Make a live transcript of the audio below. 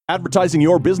Advertising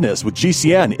your business with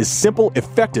GCN is simple,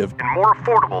 effective, and more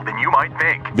affordable than you might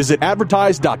think. Visit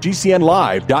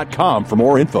advertise.gcnlive.com for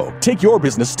more info. Take your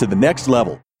business to the next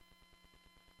level.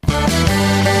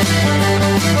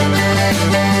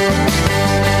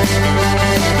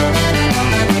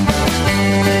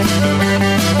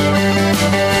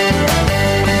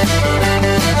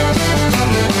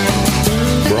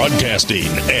 Broadcasting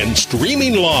and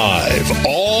streaming live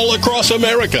all across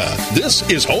America. This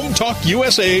is Home Talk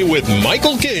USA with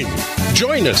Michael King.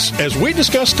 Join us as we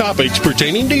discuss topics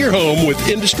pertaining to your home with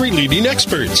industry-leading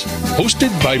experts.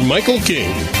 Hosted by Michael King,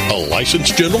 a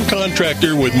licensed general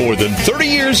contractor with more than 30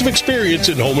 years of experience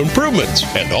in home improvements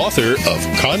and author of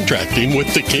Contracting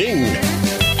with the King.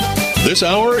 This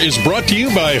hour is brought to you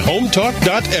by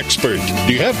HomeTalk.expert.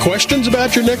 Do you have questions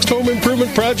about your next home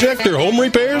improvement project or home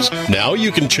repairs? Now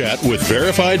you can chat with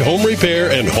verified home repair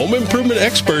and home improvement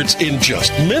experts in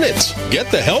just minutes.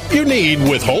 Get the help you need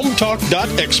with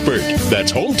HomeTalk.expert.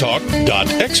 That's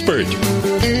HomeTalk.expert.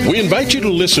 We invite you to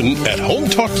listen at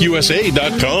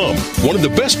HomeTalkUSA.com, one of the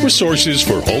best resources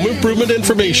for home improvement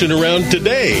information around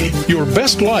today. Your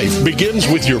best life begins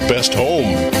with your best home,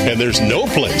 and there's no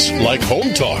place like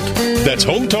Home Talk. That's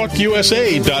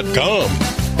HomeTalkUSA.com.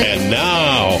 And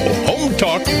now,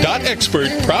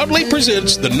 HomeTalk.expert proudly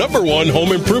presents the #1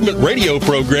 home improvement radio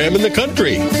program in the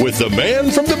country with the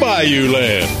man from the Bayou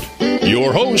Land.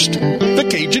 Your host, the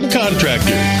Cajun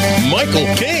Contractor, Michael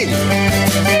King.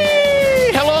 Hey,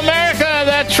 hello, America.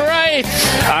 That's right.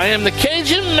 I am the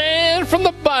Cajun man from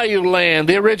the Bayou Land,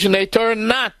 the originator,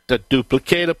 not the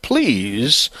duplicator.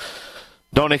 Please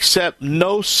don't accept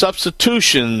no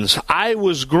substitutions. I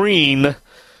was green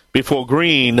before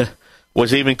green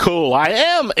was even cool. I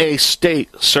am a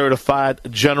state-certified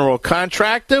general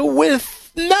contractor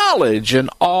with knowledge in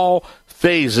all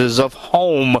phases of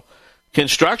home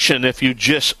construction. If you're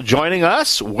just joining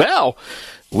us, well,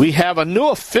 we have a new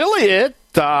affiliate.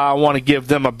 I want to give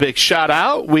them a big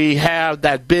shout-out. We have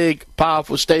that big,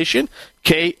 powerful station,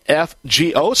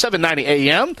 KFGO, 790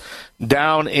 AM,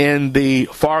 down in the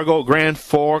Fargo, Grand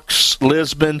Forks,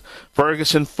 Lisbon,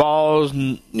 Ferguson Falls,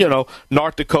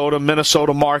 North Dakota,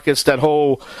 Minnesota markets, that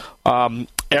whole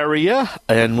area.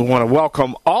 And we want to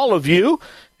welcome all of you.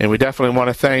 And we definitely want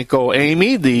to thank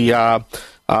Amy, the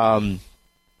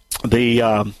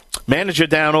manager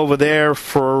down over there,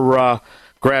 for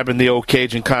grabbing the old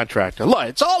Cajun Contractor. Look,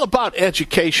 it's all about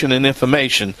education and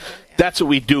information. That's what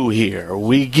we do here.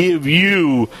 We give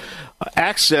you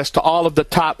access to all of the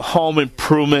top home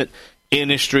improvement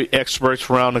industry experts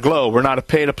around the globe. We're not a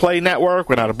pay-to-play network.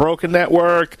 We're not a broken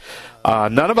network.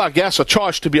 None of our guests are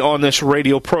charged to be on this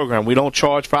radio program. We don't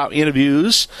charge for our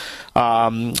interviews.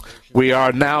 We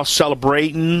are now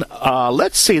celebrating,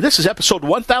 let's see, this is episode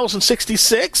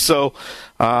 1066, so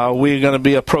we're going to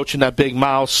be approaching that big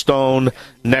milestone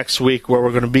next week where we're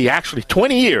going to be actually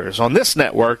 20 years on this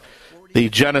network, the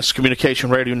Genesis Communication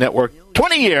Radio Network,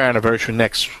 20-year anniversary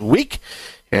next week,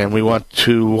 and we want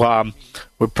to,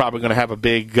 we're probably going to have a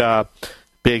big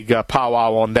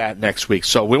powwow on that next week.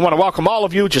 So we want to welcome all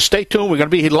of you. Just stay tuned. We're going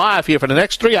to be live here for the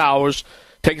next 3 hours,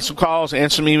 taking some calls,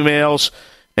 answering some emails,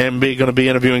 and we're going to be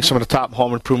interviewing some of the top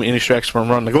home improvement industry experts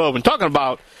from around the globe. And talking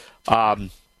about an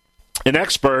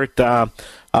expert, they're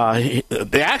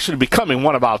actually becoming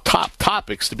one of our top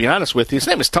topics, to be honest with you. His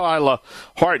name is Tyler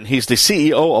Horton. He's the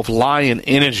CEO of Lion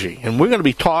Energy. And we're going to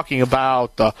be talking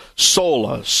about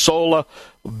solar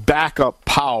backup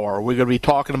power. We're going to be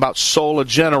talking about solar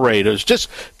generators, just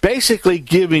basically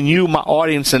giving you, my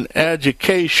audience, an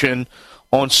education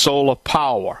on solar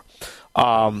power.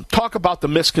 Talk about the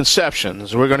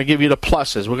misconceptions. We're going to give you the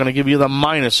pluses. We're going to give you the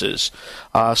minuses.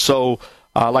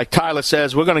 Like Tyler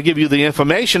says, we're going to give you the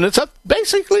information. It's up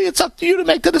to you to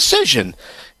make the decision.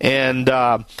 And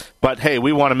but hey,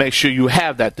 we want to make sure you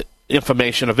have that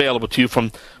information available to you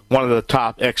from one of the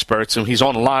top experts, and he's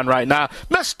on the line right now,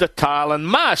 Mr. Tyler,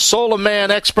 my solar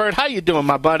man expert. How you doing,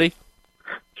 my buddy?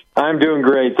 I'm doing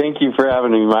great. Thank you for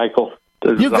having me, Michael.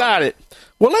 You got it.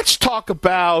 Well, let's talk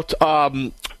about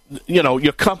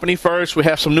your company first. We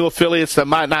have some new affiliates that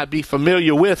might not be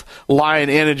familiar with Lion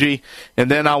Energy, and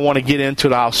then I want to get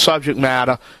into our subject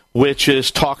matter, which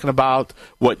is talking about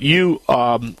what you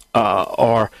are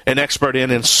an expert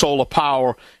in solar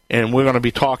power, and we're going to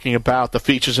be talking about the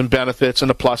features and benefits and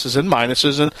the pluses and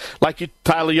minuses. And like you,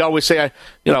 Tyler, you always say,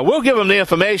 we'll give them the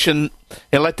information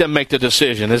and let them make the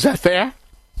decision. Is that fair?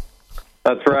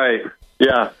 That's right.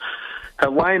 Yeah.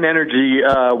 At Lion Energy,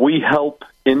 we help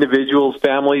individuals,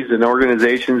 families, and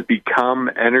organizations become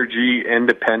energy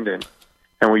independent.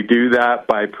 And we do that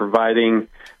by providing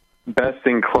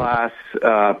best-in-class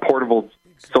portable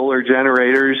solar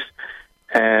generators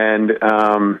and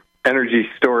energy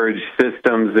storage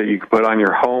systems that you can put on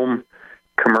your home,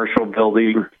 commercial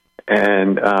building,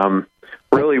 and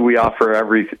really we offer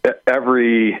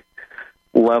every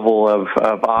level of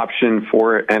option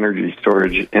for energy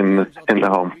storage in the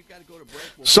home.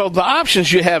 So the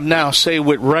options you have now, say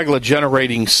with regular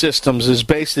generating systems, is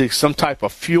basically some type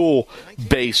of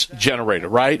fuel-based generator,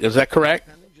 right? Is that correct?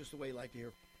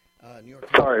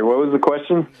 Sorry, what was the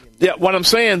question? Yeah, what I'm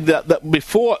saying that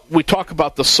before we talk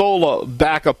about the solar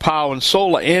backup power and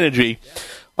solar energy,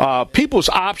 people's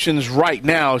options right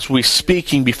now, as we're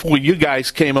speaking, before you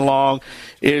guys came along,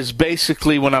 is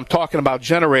basically when I'm talking about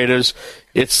generators,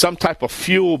 it's some type of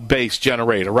fuel-based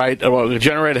generator, right? Or the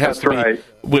generator has to be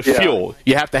with fuel.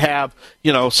 You have to have,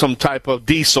 some type of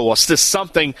diesel or just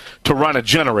something to run a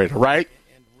generator, right?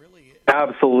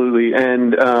 Absolutely,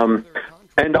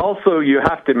 and also you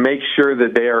have to make sure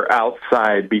that they are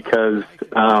outside because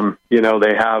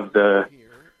they have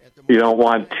you don't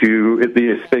want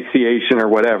the asphyxiation or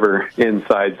whatever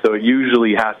inside, so it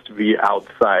usually has to be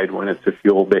outside when it's a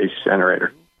fuel-based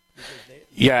generator.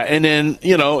 Yeah, and then,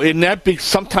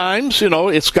 sometimes,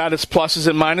 it's got its pluses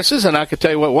and minuses, and I can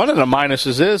tell you what one of the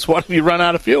minuses is, what if you run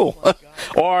out of fuel?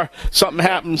 Or something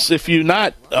happens if you're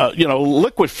not,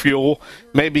 liquid fuel,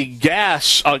 maybe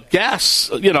gas,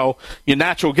 your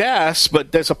natural gas,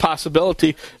 but there's a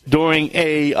possibility during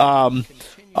a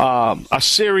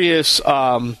serious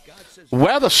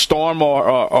weather storm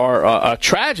or a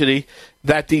tragedy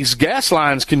that these gas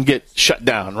lines can get shut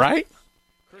down, right?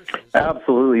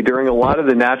 Absolutely. During a lot of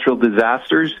the natural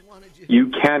disasters, you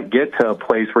can't get to a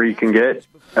place where you can get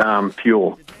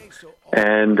fuel.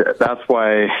 And that's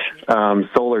why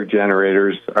solar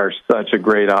generators are such a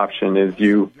great option, is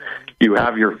you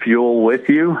have your fuel with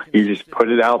you, you just put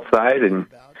it outside,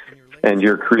 and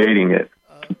you're creating it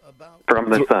from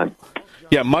the sun.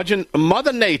 Yeah,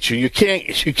 Mother Nature. You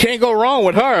can't go wrong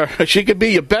with her. She could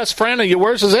be your best friend or your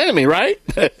worst enemy, right?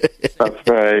 That's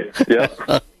right.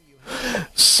 Yeah.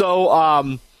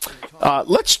 So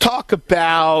let's talk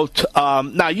about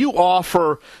now. You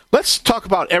offer. Let's talk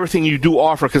about everything you do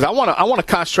offer, because I want to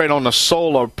concentrate on the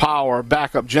solar power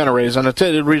backup generators, and I'll tell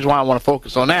you the reason why I want to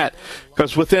focus on that,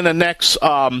 because within the next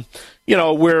we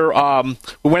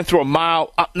went through a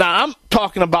mile. Now, I'm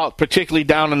talking about particularly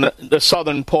down in the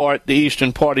southern part, the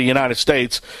eastern part of the United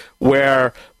States,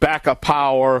 where backup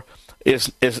power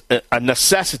is a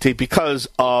necessity because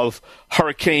of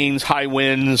hurricanes, high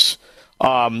winds,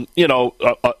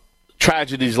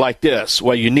 tragedies like this,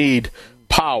 where you need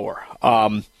power.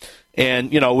 And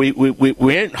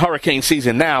we're in hurricane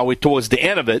season now. We're towards the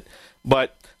end of it,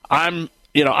 but I'm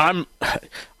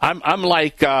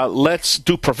like, let's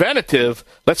do preventative.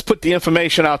 Let's put the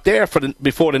information out there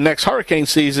before the next hurricane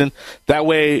season. That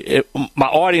way, my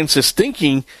audience is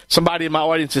thinking, somebody in my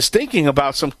audience is thinking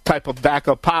about some type of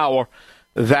backup power,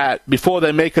 that before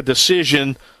they make a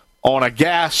decision on a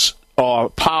gas or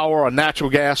power or natural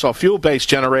gas or fuel-based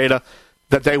generator,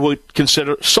 that they would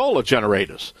consider solar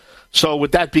generators. So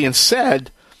with that being said,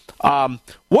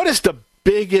 what is the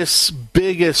biggest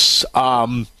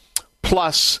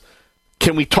plus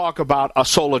can we talk about a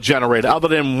solar generator, other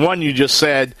than one you just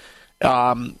said? You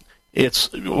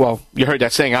heard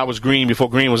that saying, I was green before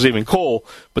green was even cool.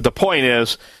 But the point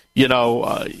is, you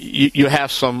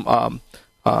have some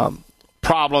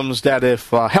problems that if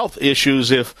health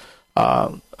issues, if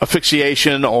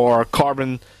asphyxiation or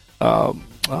carbon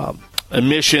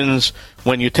emissions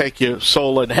when you take your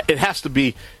solar, it has to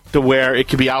be to where it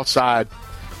can be outside,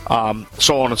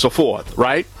 so on and so forth,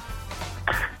 right?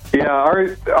 Yeah,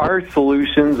 our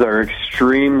solutions are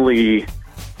extremely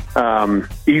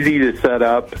easy to set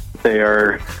up. They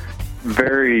are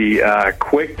very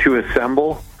quick to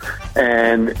assemble,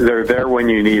 and they're there when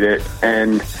you need it.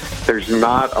 And there's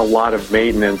not a lot of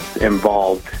maintenance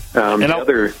involved. The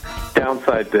other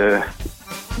downside to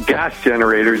gas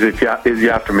generators is you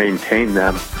have to maintain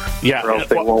them, or else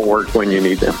they won't work when you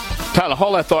need them. Tyler,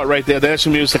 hold that thought right there. There's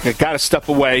some music. I got to step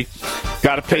away.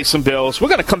 Got to pay some bills. We're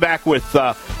going to come back with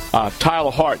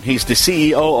Tyler Hart. He's the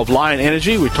CEO of Lion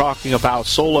Energy. We're talking about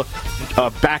solar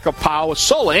backup power.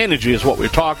 Solar energy is what we're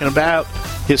talking about.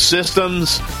 His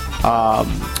systems.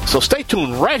 So stay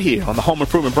tuned right here on the Home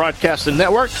Improvement Broadcasting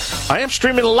Network. I am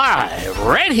streaming live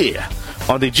right here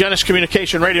on the Genesis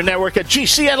Communication Radio Network at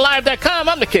GCNlive.com.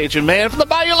 I'm the Cajun Man from the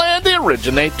Bayou Land, the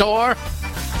originator.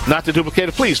 Not to duplicate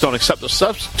it. Please don't accept the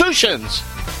substitutions.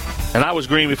 And I was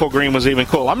green before green was even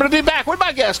cool. I'm going to be back with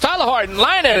my guest, Tyler Hart, and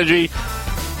Lion Energy,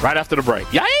 right after the break.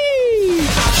 Yay!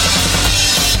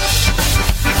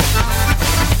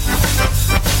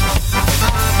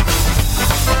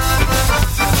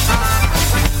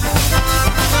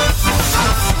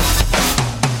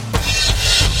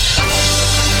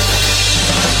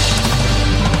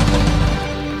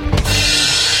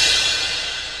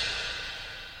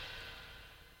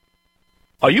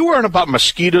 Are you worried about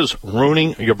mosquitoes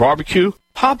ruining your barbecue?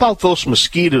 How about those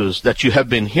mosquitoes that you have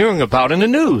been hearing about in the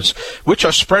news, which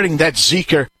are spreading that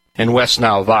Zika and West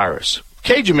Nile virus?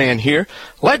 Cajun Man here.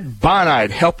 Let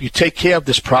Bonide help you take care of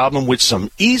this problem with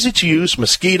some easy-to-use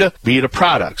mosquito beater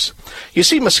products. You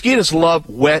see, mosquitoes love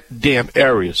wet, damp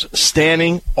areas,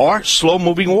 standing or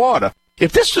slow-moving water.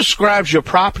 If this describes your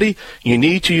property, you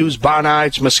need to use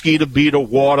Bonide's mosquito beater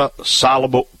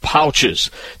water-soluble pouches.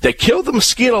 They kill the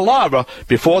mosquito larvae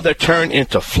before they turn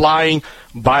into flying,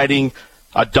 biting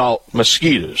adult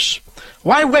mosquitoes.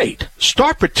 Why wait?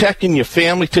 Start protecting your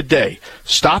family today.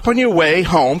 Stop on your way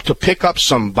home to pick up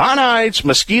some Bonide's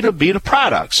mosquito beater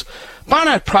products.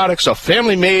 Bonide products are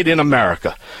family-made in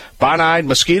America. Bonide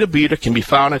mosquito beater can be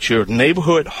found at your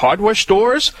neighborhood hardware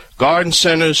stores, garden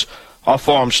centers, or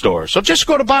farm stores. So just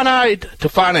go to Bonide to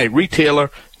find a retailer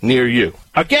near you.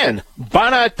 Again,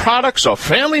 Bonide products are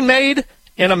family-made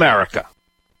in America.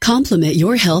 Complement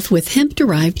your health with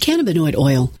hemp-derived cannabinoid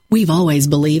oil. We've always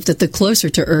believed that the closer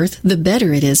to Earth, the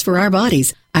better it is for our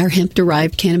bodies. Our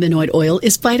hemp-derived cannabinoid oil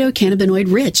is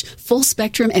phytocannabinoid-rich,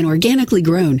 full-spectrum, and organically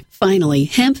grown. Finally,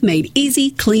 hemp made easy,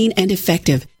 clean, and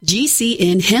effective.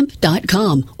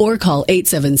 GCNhemp.com or call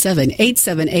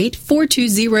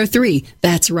 877-878-4203.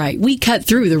 That's right, we cut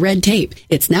through the red tape.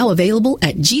 It's now available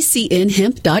at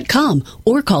GCNhemp.com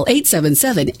or call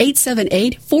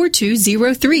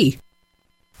 877-878-4203.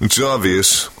 It's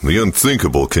obvious. The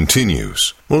unthinkable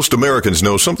continues. Most Americans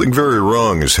know something very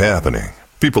wrong is happening.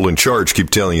 People in charge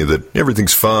keep telling you that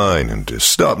everything's fine and to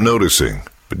stop noticing.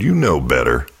 But you know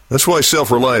better. That's why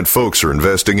self-reliant folks are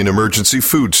investing in emergency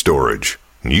food storage.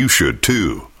 And you should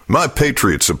too. My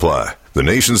Patriot Supply, the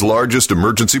nation's largest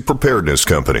emergency preparedness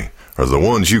company, are the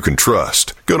ones you can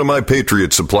trust. Go to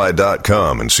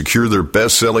MyPatriotSupply.com and secure their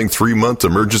best-selling 3-month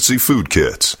emergency food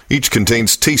kits. Each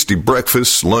contains tasty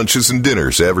breakfasts, lunches, and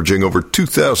dinners averaging over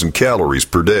 2,000 calories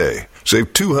per day.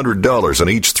 Save $200 on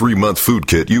each 3-month food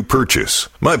kit you purchase.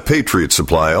 My Patriot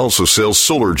Supply also sells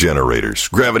solar generators,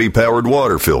 gravity-powered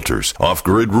water filters,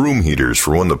 off-grid room heaters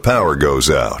for when the power goes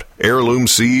out, heirloom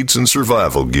seeds, and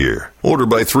survival gear. Order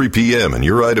by 3 p.m. and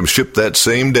your items ship that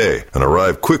same day and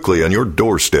arrive quickly on your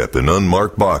doorstep in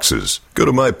unmarked boxes. Go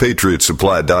to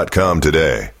MyPatriotSupply.com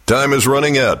today. Time is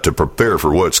running out to prepare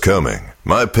for what's coming.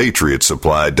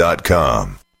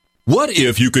 MyPatriotSupply.com. What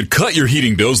if you could cut your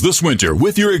heating bills this winter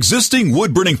with your existing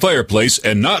wood-burning fireplace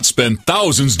and not spend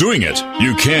thousands doing it?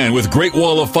 You can with Great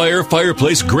Wall of Fire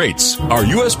fireplace grates. Our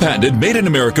U.S. patented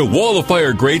made-in-America Wall of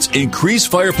Fire grates increase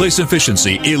fireplace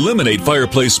efficiency, eliminate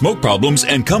fireplace smoke problems,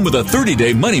 and come with a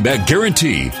 30-day money-back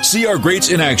guarantee. See our grates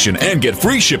in action and get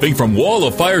free shipping from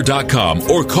walloffire.com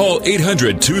or call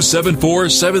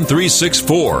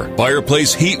 800-274-7364.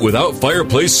 Fireplace heat without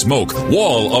fireplace smoke.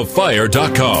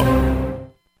 walloffire.com.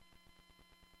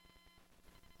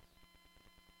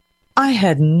 I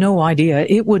had no idea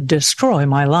it would destroy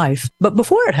my life. But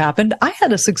before it happened, I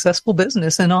had a successful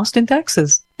business in Austin,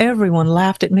 Texas. Everyone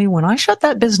laughed at me when I shut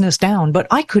that business down, but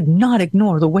I could not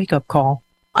ignore the wake-up call.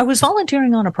 I was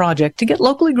volunteering on a project to get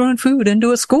locally grown food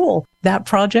into a school. That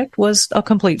project was a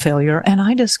complete failure, and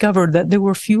I discovered that there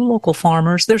were few local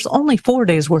farmers. There's only 4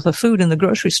 days worth of food in the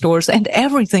grocery stores, and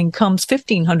everything comes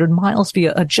 1,500 miles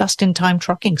via a just-in-time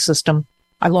trucking system.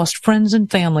 I lost friends and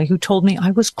family who told me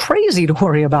I was crazy to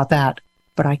worry about that,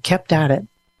 but I kept at it.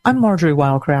 I'm Marjorie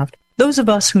Wildcraft. Those of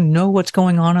us who know what's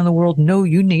going on in the world know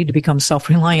you need to become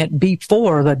self-reliant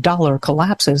before the dollar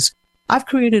collapses. I've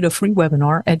created a free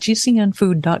webinar at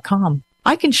GCNfood.com.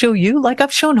 I can show you, like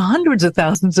I've shown hundreds of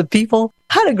thousands of people,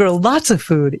 how to grow lots of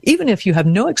food, even if you have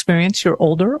no experience, you're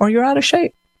older, or you're out of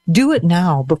shape. Do it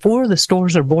now, before the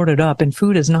stores are boarded up and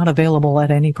food is not available at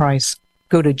any price.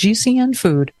 Go to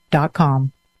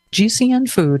GCNfood.com.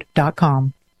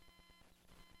 GCNfood.com.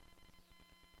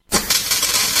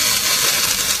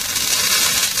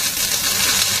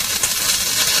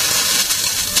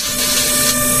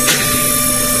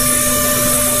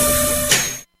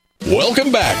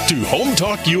 Welcome back to Home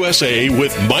Talk USA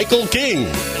with Michael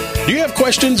King. Do you have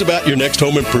questions about your next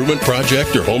home improvement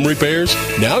project or home repairs?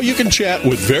 Now you can chat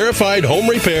with verified home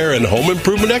repair and home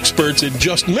improvement experts in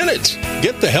just minutes.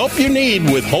 Get the help you need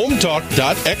with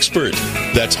HomeTalk.expert.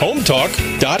 That's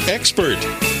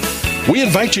HomeTalk.expert. We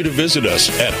invite you to visit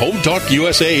us at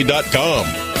HomeTalkUSA.com,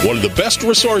 one of the best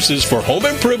resources for home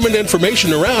improvement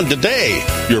information around today.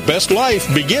 Your best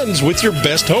life begins with your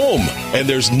best home, and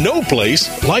there's no place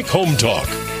like Home Talk.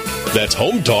 That's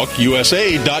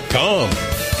HomeTalkUSA.com.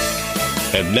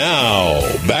 And now,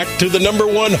 back to the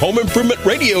 #1 home improvement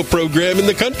radio program in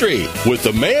the country with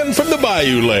the man from the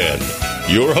Bayou Land,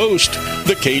 your host,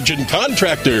 the Cajun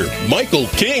contractor, Michael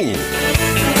King.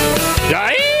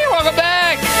 Welcome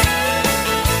back.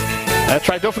 That's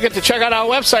right. Don't forget to check out our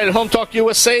website at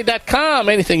HometalkUSA.com.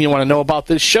 Anything you want to know about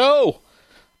this show,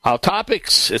 our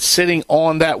topics, it's sitting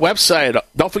on that website.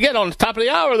 Don't forget, on the top of the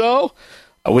hour, though,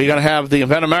 we're going to have the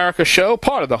Invent America show,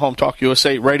 part of the Home Talk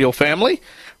USA radio family,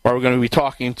 where we're going to be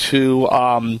talking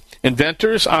to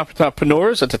inventors,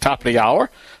 entrepreneurs at the top of the hour.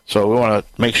 So we want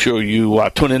to make sure you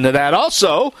tune into that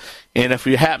also. And if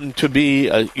you happen to be,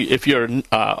 if your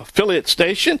affiliate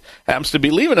station happens to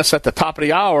be leaving us at the top of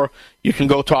the hour, you can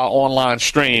go to our online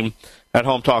stream at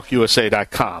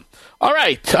HometalkUSA.com. All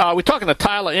right, we're talking to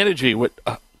Tyler Energy with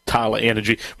Tyler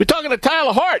Energy. We're talking to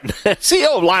Tyler Hart,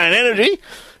 CEO of Lion Energy,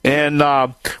 and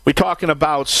we're talking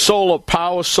about solar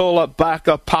power, solar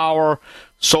backup power,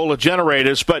 solar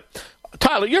generators. But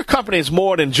Tyler, your company is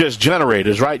more than just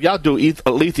generators, right? Y'all do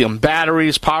lithium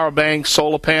batteries, power banks,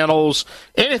 solar panels,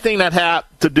 anything that have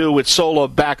to do with solar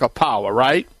backup power,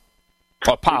 right?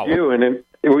 Or power.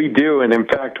 We do, and in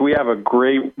fact, we have a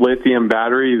great lithium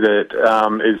battery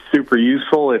that is super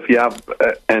useful if you have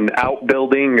an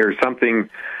outbuilding or something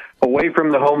away from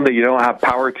the home that you don't have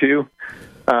power to.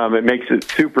 It makes it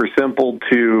super simple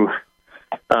to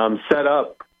set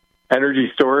up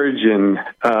energy storage and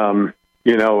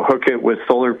hook it with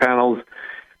solar panels.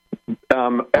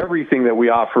 Everything that we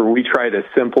offer, we try to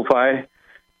simplify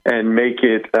and make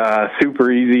it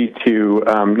super easy to,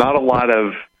 not a lot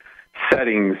of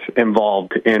settings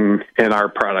involved in our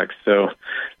products. So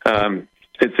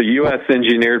it's a U.S.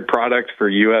 engineered product for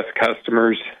U.S.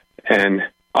 customers and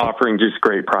offering just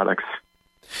great products.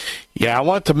 Yeah, I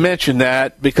want to mention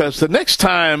that because the next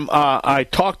time I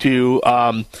talk to you,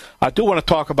 I do want to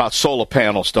talk about solar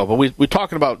panel stuff. But we're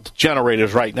talking about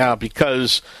generators right now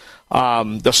because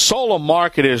the solar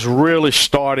market is really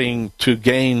starting to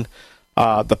gain.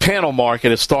 The panel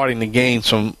market is starting to gain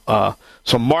some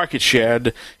market share.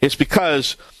 It's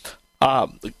because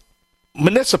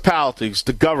municipalities,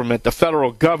 the government, the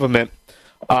federal government,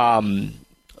 about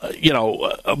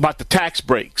the tax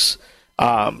breaks.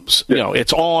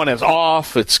 It's on, it's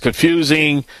off, it's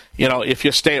confusing, if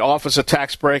your state offers a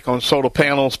tax break on solar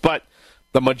panels, but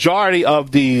the majority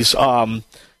of these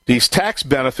tax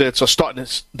benefits are starting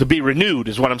to be renewed,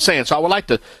 is what I'm saying. So I would like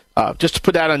to, just to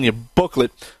put that on your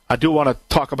booklet, I do want to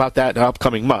talk about that in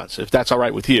upcoming months, if that's all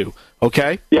right with you,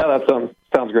 okay? Yeah, that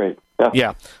sounds great. Yeah.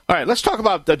 All right, let's talk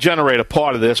about the generator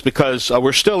part of this because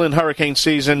we're still in hurricane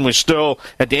season. We're still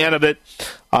at the end of it.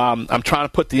 I'm trying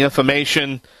to put the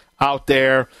information out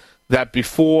there that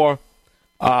before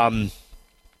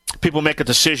people make a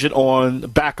decision on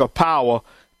backup power,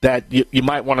 that you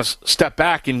might want to step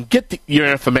back and get your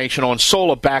information on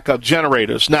solar backup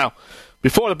generators. Now,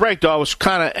 before the break, though, I was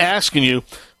kind of asking you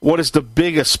what is the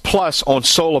biggest plus on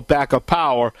solar backup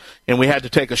power, and we had to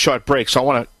take a short break, so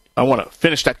I want to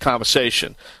finish that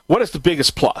conversation. What is the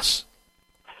biggest plus?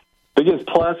 Biggest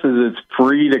plus is it's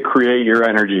free to create your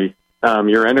energy.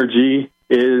 Your energy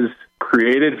is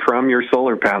created from your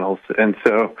solar panels, and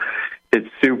so it's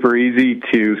super easy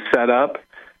to set up.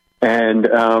 And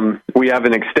we have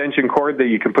an extension cord that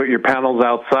you can put your panels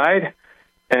outside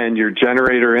and your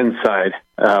generator inside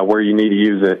where you need to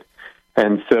use it.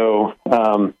 And so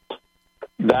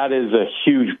that is a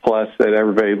huge plus that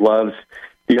everybody loves.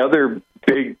 The other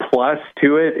big plus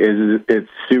to it is it's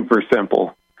super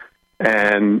simple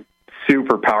and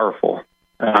super powerful.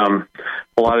 A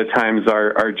lot of times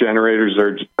our generators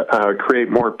create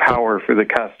more power for the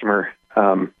customer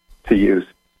to use.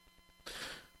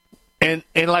 And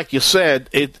like you said,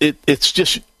 it's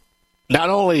just not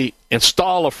only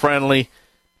installer friendly,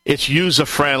 it's user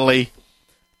friendly,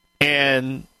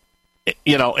 and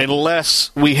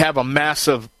unless we have a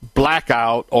massive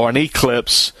blackout or an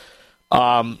eclipse,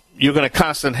 you're going to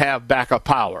constantly have backup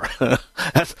power.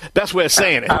 That's where it's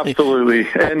saying it. Absolutely,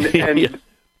 and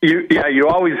you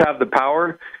always have the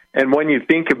power. And when you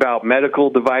think about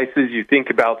medical devices, you think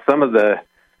about some of the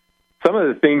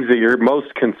things that you're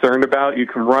most concerned about. You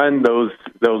can run those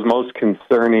most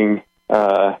concerning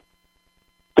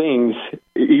things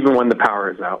even when the power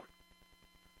is out.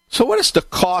 So, what is the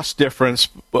cost difference?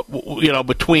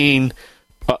 Between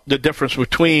the difference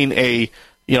between a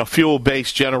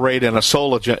fuel-based generator and a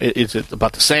solar generator? Is it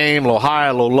about the same, a little higher,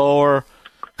 a little lower?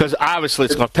 Because obviously,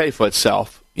 it's going to pay for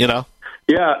itself.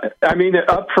 Yeah, I mean,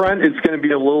 up front, it's going to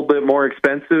be a little bit more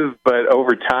expensive, but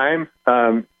over time,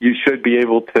 you should be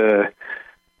able to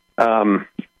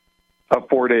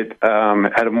afford it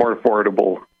at a more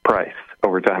affordable price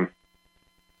over time.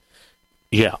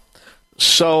 Yeah.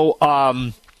 So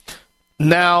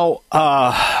now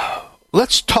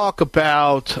let's talk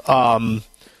about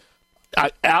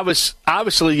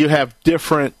obviously you have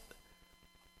different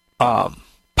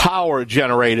power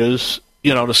generators,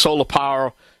 the solar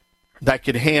power that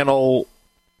can handle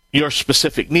your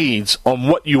specific needs on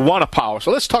what you want to power.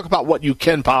 So let's talk about what you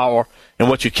can power and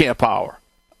what you can't power,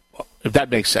 if that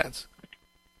makes sense.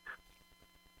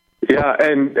 Yeah,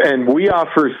 and we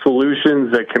offer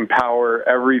solutions that can power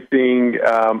everything,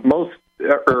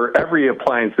 every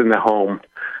appliance in the home.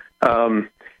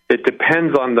 It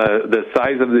depends on the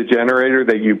size of the generator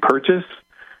that you purchase,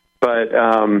 but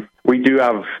we do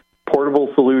have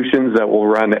portable solutions that will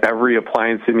run every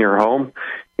appliance in your home,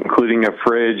 including a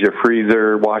fridge, a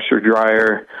freezer, washer,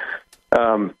 dryer,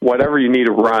 whatever you need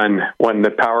to run when the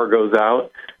power goes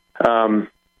out.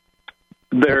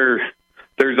 There's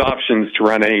options to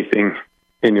run anything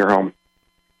in your home.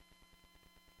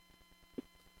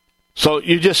 So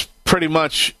you just pretty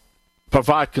much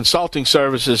provide consulting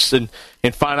services and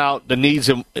find out the needs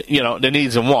and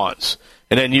wants,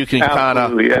 and then you can kind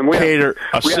of cater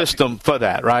a system for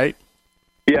that, right?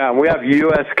 Yeah, we have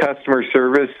U.S. customer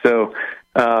service, so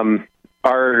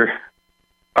our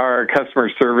customer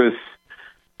service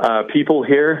people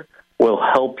here will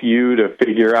help you to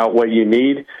figure out what you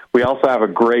need. We also have a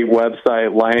great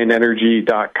website,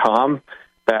 lionenergy.com,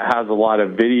 that has a lot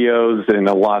of videos and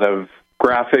a lot of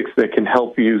graphics that can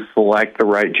help you select the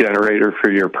right generator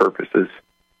for your purposes.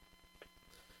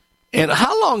 And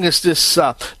how long is this?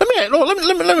 Let me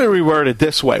reword it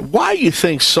this way. Why do you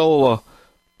think solar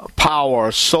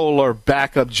power, solar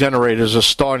backup generators are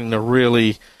starting to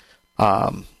really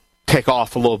take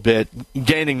off a little bit,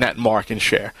 gaining that market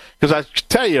share? Because I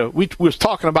tell you, we was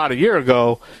talking about a year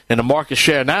ago, and the market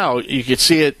share now, you can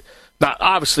see it. Now,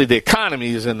 obviously, the economy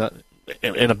is in a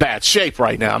bad shape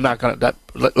right now. I'm not going to.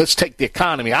 Let's take the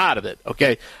economy out of it,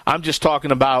 okay? I'm just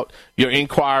talking about your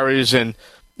inquiries and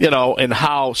and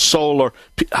how solar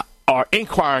are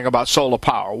inquiring about solar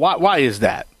power. Why is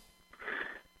that?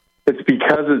 It's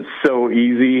because it's so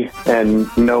easy and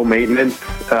no maintenance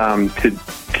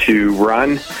to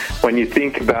run. When you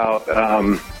think about,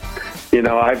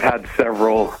 I've had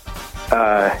several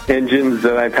engines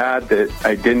that I've had that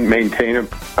I didn't maintain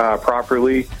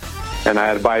properly, and I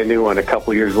had to buy a new one a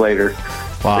couple years later.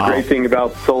 Wow. The great thing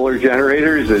about solar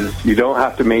generators is you don't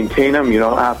have to maintain them. You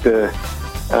don't have to.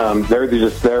 They're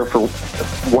just there for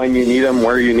when you need them,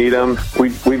 where you need them.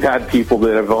 We've had people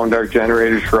that have owned our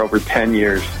generators for over 10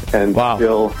 years and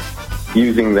still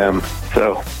using them.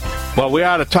 So, well, we're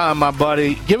out of time, my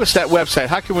buddy. Give us that website.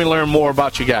 How can we learn more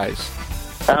about you guys?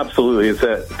 Absolutely. It's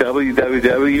at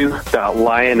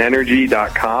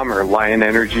www.lionenergy.com or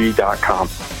lionenergy.com.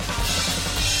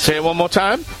 Say it one more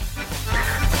time.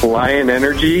 Lion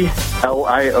Energy,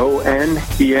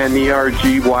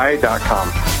 LIONENERGY.com.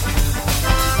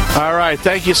 All right.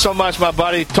 Thank you so much, my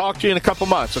buddy. Talk to you in a couple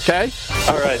months, okay?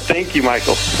 All right. Thank you,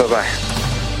 Michael. Bye-bye.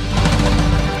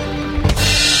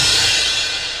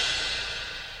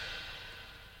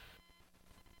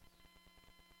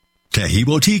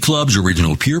 Taheebo Tea Club's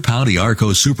original Pure Pau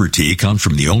d'Arco Super Tea comes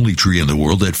from the only tree in the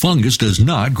world that fungus does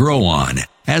not grow on.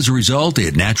 As a result,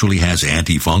 it naturally has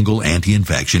antifungal,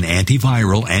 anti-infection,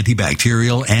 antiviral,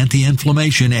 antibacterial,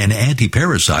 anti-inflammation, and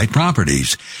anti-parasite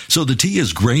properties. So the tea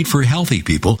is great for healthy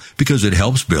people because it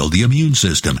helps build the immune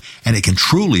system, and it can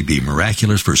truly be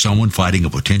miraculous for someone fighting a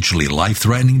potentially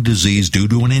life-threatening disease due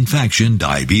to an infection,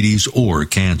 diabetes, or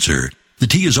cancer. The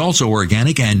tea is also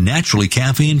organic and naturally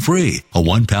caffeine-free. A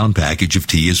 1-pound package of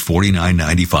tea is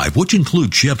 $49.95, which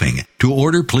includes shipping. To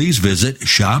order, please visit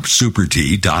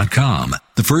shopsupertea.com.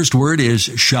 The first word is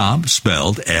shop,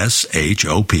 spelled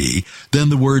S-H-O-P, then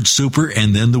the word super,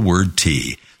 and then the word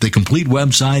tea. The complete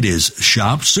website is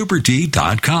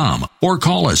shopsupertea.com, or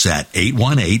call us at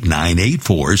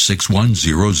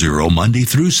 818-984-6100 Monday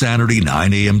through Saturday,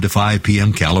 9 a.m. to 5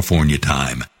 p.m. California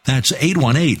time. That's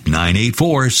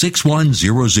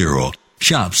 818-984-6100.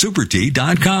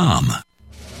 ShopSuperTea.com.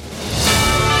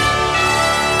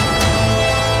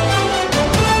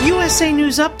 USA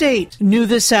News Update. New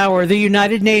this hour, the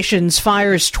United Nations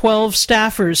fires 12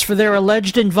 staffers for their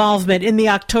alleged involvement in the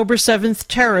October 7th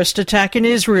terrorist attack in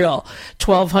Israel.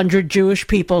 1,200 Jewish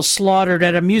people slaughtered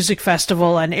at a music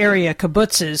festival and area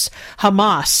kibbutzes.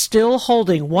 Hamas still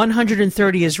holding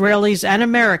 130 Israelis and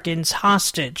Americans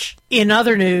hostage. In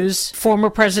other news, former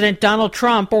President Donald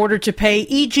Trump ordered to pay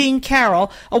E. Jean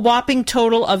Carroll a whopping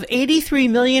total of $83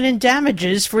 million in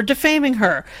damages for defaming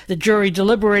her. The jury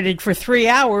deliberated for 3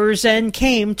 hours and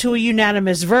came to a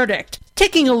unanimous verdict.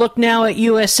 Taking a look now at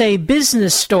USA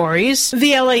Business stories.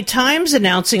 The LA Times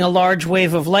announcing a large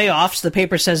wave of layoffs. The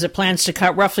paper says it plans to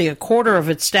cut roughly a quarter of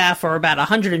its staff, or about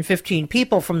 115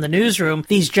 people, from the newsroom.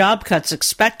 These job cuts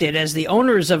expected as the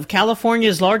owners of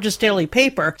California's largest daily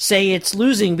paper say it's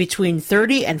losing between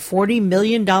 $30 and $40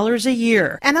 million a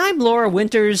year. And I'm Laura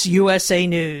Winters, USA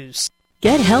News.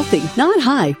 Get healthy, not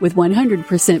high, with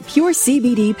 100% pure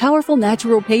CBD powerful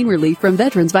natural pain relief from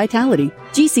Veterans Vitality.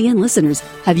 GCN listeners,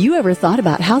 have you ever thought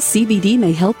about how CBD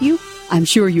may help you? I'm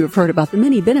sure you have heard about the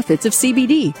many benefits of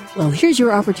CBD. Well, here's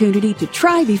your opportunity to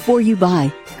try before you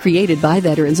buy. Created by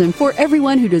veterans and for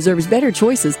everyone who deserves better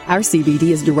choices, our CBD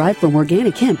is derived from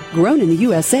organic hemp, grown in the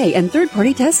USA and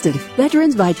third-party tested.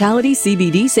 Veterans Vitality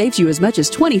CBD saves you as much as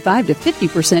 25 to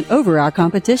 50% over our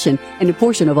competition, and a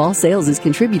portion of all sales is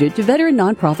contributed to veteran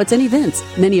nonprofits and events.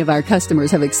 Many of our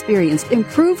customers have experienced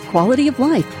improved quality of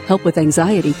life, help with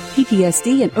anxiety,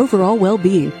 PTSD, and overall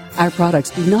well-being. Our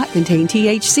products do not contain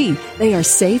THC. They are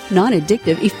safe,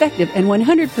 non-addictive, effective, and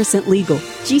 100% legal.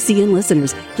 GCN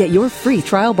listeners, get your free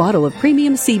trial bottle of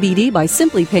premium CBD by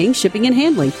simply paying shipping and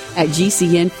handling at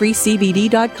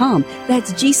GCNFreeCBD.com.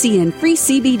 That's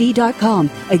GCNFreeCBD.com.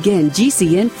 Again,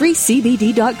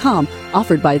 GCNFreeCBD.com.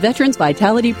 Offered by Veterans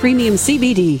Vitality Premium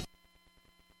CBD.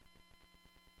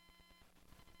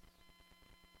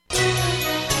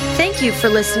 Thank you for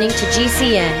listening to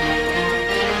GCN.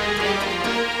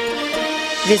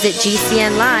 Visit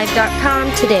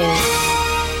GCNlive.com today.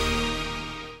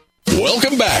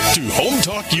 Welcome back to Home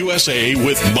Talk USA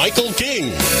with Michael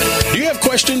King. Do you have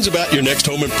questions about your next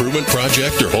home improvement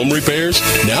project or home repairs?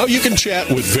 Now you can chat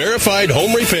with verified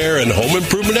home repair and home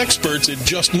improvement experts in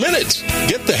just minutes.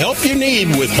 Get the help you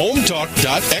need with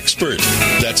HomeTalk.expert.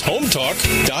 That's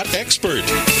HomeTalk.expert.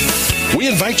 We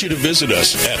invite you to visit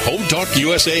us at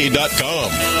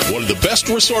HomeTalkUSA.com, one of the best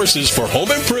resources for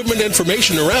home improvement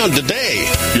information around today.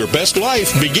 Your best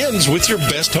life begins with your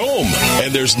best home,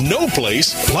 and there's no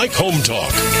place like Home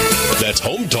Talk. That's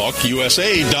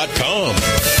HomeTalkUSA.com.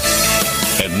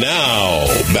 And now,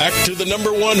 back to the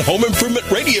 #1 home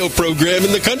improvement radio program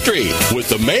in the country with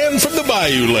the man from the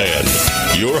Bayou Land,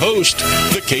 your host,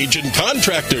 the Cajun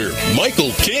contractor,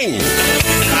 Michael King.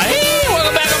 Hey,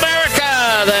 welcome back, America.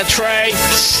 That's right.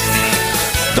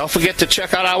 Don't forget to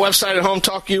check out our website at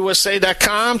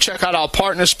HomeTalkUSA.com. Check out our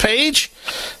partners page.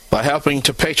 By helping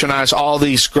to patronize all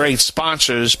these great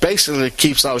sponsors, basically it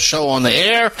keeps our show on the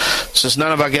air, since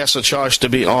none of our guests are charged to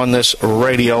be on this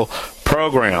radio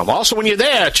program. Also, when you're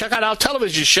there, check out our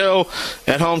television show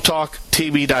at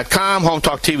HomeTalkTV.com,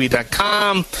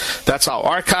 HomeTalkTV.com. That's our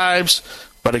archives.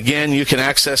 But again, you can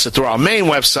access it through our main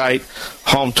website,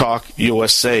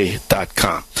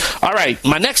 HomeTalkUSA.com. All right,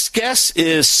 my next guest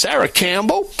is Sarah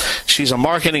Campbell. She's a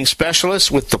marketing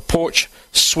specialist with the Porch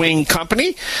Swing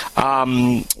Company.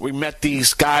 We met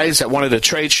these guys at one of the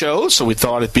trade shows, so we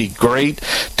thought it'd be great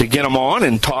to get them on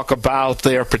and talk about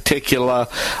their particular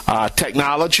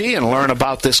technology and learn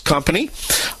about this company.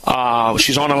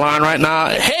 She's on the line right now.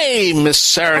 Hey, Miss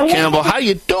Sarah Campbell, how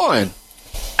you doing?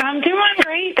 I'm doing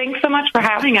great. Thanks so much for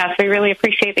having us. We really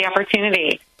appreciate the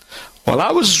opportunity. Well,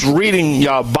 I was reading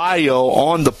your bio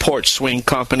on the Porch Swing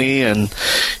Company, and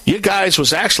you guys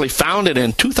was actually founded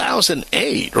in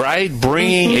 2008, right?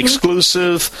 Bringing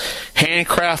exclusive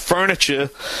handcraft furniture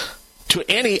to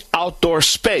any outdoor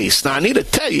space. Now, I need to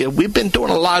tell you, we've been doing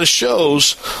a lot of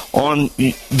shows on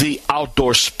the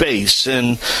outdoor space,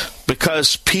 and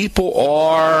because people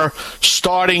are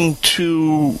starting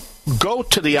to go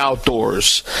to the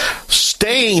outdoors,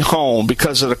 staying home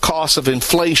because of the cost of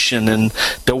inflation and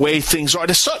the way things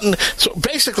are. So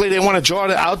basically, they want to draw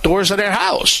the outdoors of their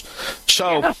house.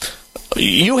 So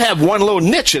you have one little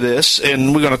niche of this,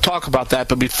 and we're going to talk about that.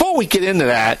 But before we get into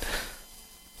that,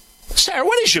 Sarah,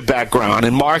 what is your background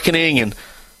in marketing, and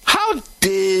how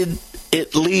did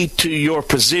it lead to your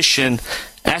position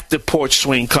at the Porch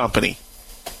Swing Company?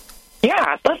 Yeah,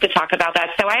 I'd love to talk about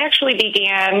that. So I actually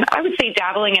began, I would say,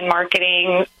 dabbling in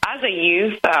marketing as a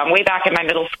youth, way back in my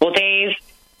middle school days.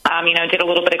 Did a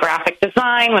little bit of graphic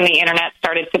design. When the internet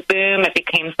started to boom, it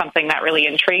became something that really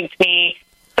intrigued me.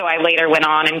 So I later went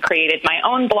on and created my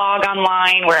own blog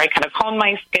online where I kind of honed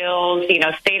my skills,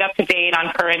 stayed up to date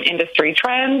on current industry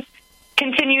trends,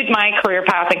 continued my career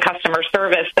path in customer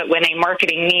service. But when a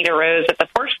marketing need arose at the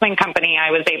Porch Swing Company,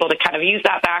 I was able to kind of use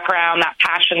that background, that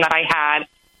passion that I had,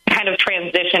 kind of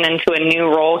transition into a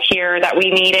new role here that we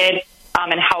needed,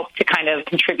 and help to kind of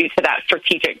contribute to that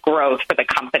strategic growth for the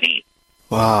company.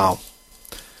 Wow.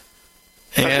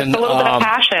 And just a little bit of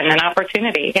passion and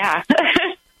opportunity, yeah.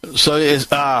 So,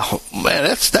 man,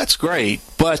 that's great.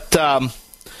 But now,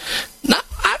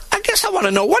 I guess I want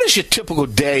to know, what is your typical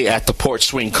day at the Porch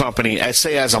Swing Company, I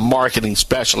say, as a marketing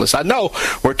specialist? I know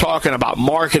we're talking about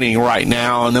marketing right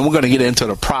now, and then we're going to get into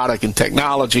the product and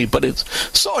technology, but it's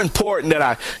so important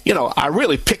that I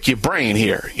really pick your brain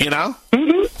here,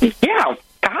 Mm-hmm. Yeah,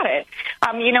 got it.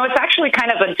 It's actually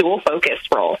kind of a dual-focused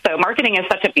role. So marketing is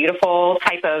such a beautiful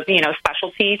type of,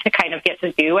 specialty to kind of get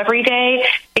to do every day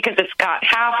because it's got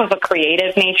half of a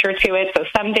creative nature to it. So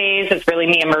some days it's really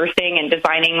me immersing and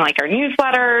designing like our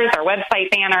newsletters, our website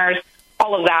banners,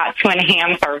 all of that to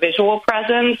enhance our visual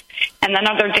presence. And then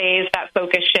other days that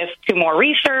focus shifts to more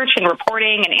research and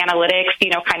reporting and analytics,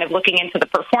 kind of looking into the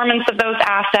performance of those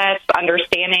assets,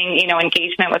 understanding,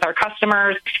 engagement with our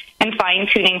customers, and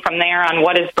fine-tuning from there on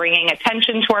what is bringing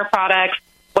attention to our products,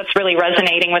 what's really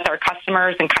resonating with our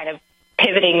customers, and kind of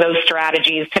pivoting those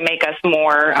strategies to make us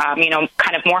more,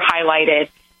 kind of more highlighted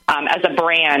as a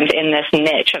brand in this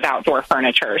niche of outdoor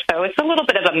furniture. So it's a little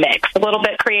bit of a mix, a little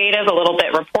bit creative, a little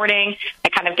bit reporting. I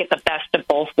kind of get the best of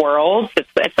both worlds.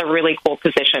 It's a really cool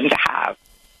position to have.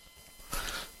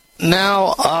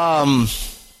 Now,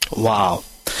 wow.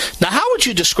 Now, how would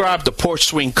you describe the Porch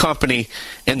Swing Company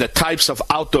and the types of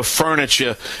outdoor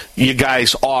furniture you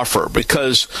guys offer?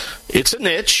 Because it's a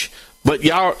niche, but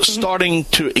y'all are starting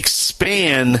to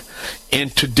expand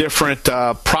into different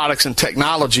products and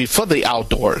technology for the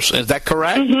outdoors. Is that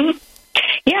correct? Mm-hmm.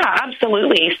 Yeah,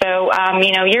 absolutely. So,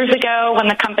 years ago when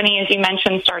the company, as you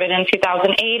mentioned, started in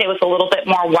 2008, it was a little bit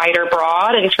more wider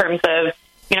broad in terms of,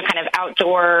 kind of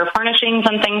outdoor furnishings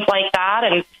and things like that.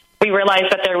 And we realized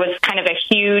that there was kind of a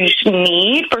huge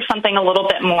need for something a little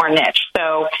bit more niche.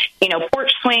 So,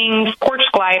 porch swings, porch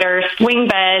gliders, swing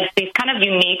beds, these kind of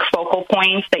unique focal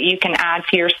points that you can add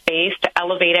to your space to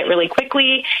elevate it really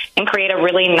quickly and create a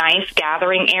really nice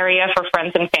gathering area for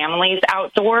friends and families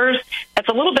outdoors. That's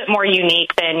a little bit more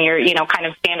unique than your, kind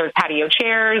of standard patio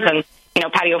chairs and,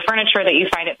 patio furniture that you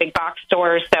find at big box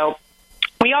stores. So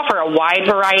we offer a wide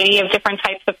variety of different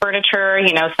types of furniture,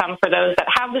 some for those that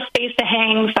have the space to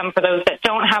hang, some for those that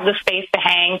don't have the space to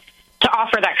hang, to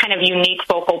offer that kind of unique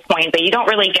focal point that you don't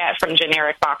really get from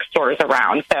generic box stores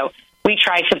around. So we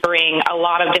try to bring a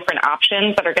lot of different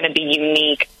options that are going to be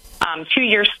unique to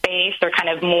your space or kind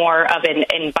of more of an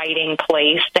inviting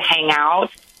place to hang out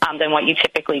than what you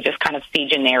typically just kind of see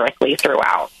generically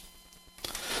throughout.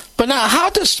 But now,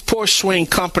 how does Porch Swing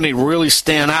Company really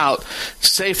stand out,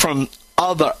 say, from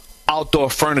other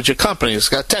outdoor furniture companies?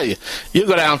 I gotta tell you, you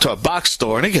go down to a box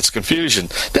store and it gets confusion.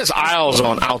 There's aisles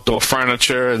on outdoor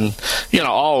furniture and,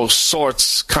 all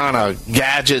sorts kind of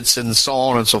gadgets and so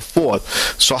on and so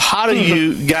forth. So how do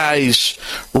you guys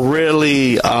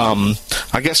really,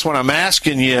 I guess what I'm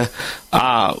asking you,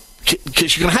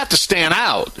 because you're going to have to stand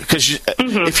out, because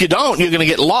if you don't, you're going to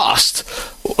get lost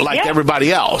like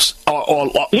everybody else, or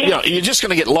you're just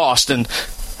going to get lost in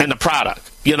the product.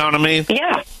 You know what I mean?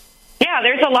 Yeah. Yeah,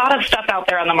 there's a lot of stuff out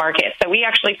there on the market. So we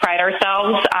actually pride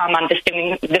ourselves on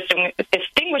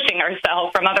distinguishing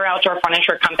ourselves from other outdoor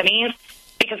furniture companies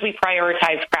because we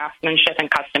prioritize craftsmanship and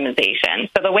customization.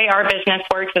 So the way our business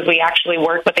works is we actually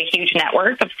work with a huge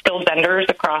network of skilled vendors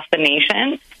across the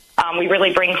nation. We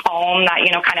really bring home that,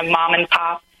 kind of mom and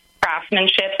pop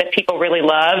craftsmanship that people really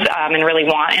love and really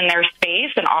want in their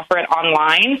space and offer it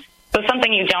online. So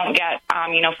something you don't get,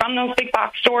 from those big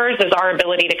box stores is our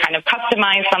ability to kind of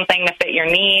customize something to fit your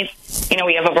needs.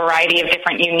 We have a variety of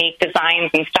different unique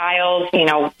designs and styles,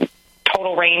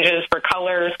 total ranges for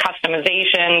colors,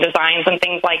 customization, designs, and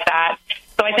things like that.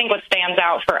 So I think what stands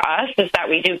out for us is that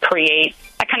we do create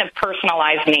a kind of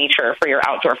personalized nature for your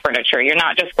outdoor furniture. You're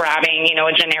not just grabbing,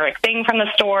 a generic thing from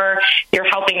the store. You're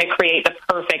helping to create the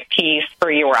perfect piece for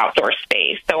your outdoor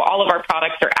space. So all of our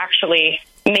products are actually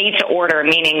made to order,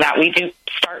 meaning that we do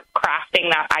start crafting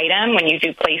that item when you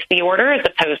do place the order as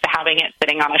opposed to having it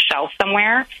sitting on a shelf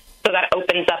somewhere. So that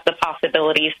opens up the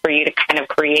possibilities for you to kind of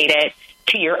create it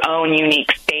to your own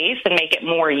unique space and make it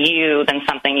more you than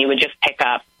something you would just pick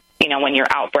up, when you're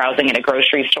out browsing at a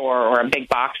grocery store or a big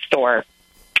box store.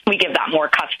 We give that more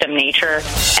custom nature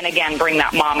and, again, bring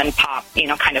that mom and pop,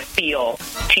 kind of feel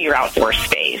to your outdoor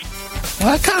space.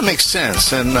 Well, that kind of makes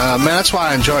sense. And, man, that's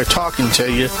why I enjoy talking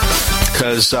to you.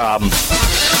 Because,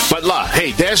 but look,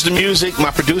 hey, there's the music.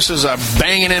 My producers are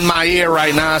banging in my ear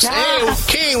right now. Say, hey,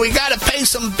 King, we got to pay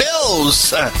some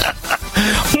bills.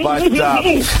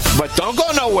 But don't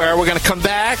go nowhere. We're going to come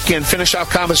back and finish our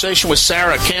conversation with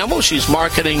Sarah Campbell. She's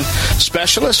marketing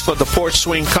specialist for the Porch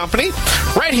Swing Company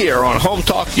right here on Home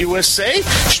Talk USA,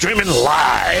 streaming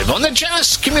live on the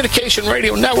Genesis Communication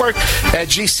Radio Network at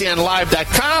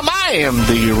GCNlive.com. I am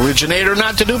the originator,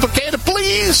 not to duplicate it.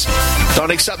 Please don't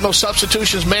accept no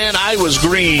substitutions, man. I was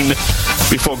green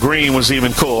before green was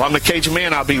even cool. I'm the Cajun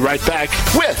Man. I'll be right back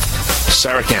with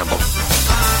Sarah Campbell.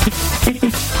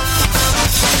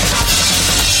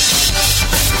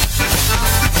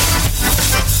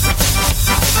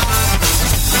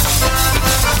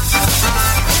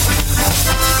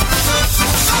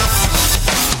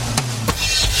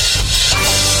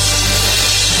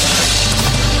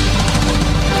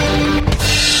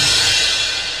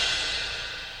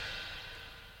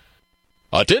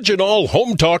 Attention all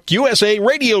Home Talk USA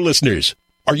radio listeners.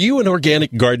 Are you an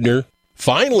organic gardener?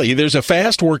 Finally, there's a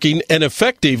fast-working and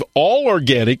effective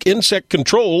all-organic insect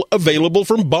control available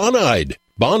from Bonide.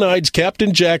 Bonide's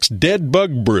Captain Jack's Dead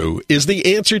Bug Brew is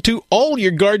the answer to all your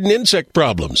garden insect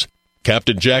problems.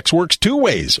 Captain Jack's works two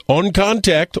ways, on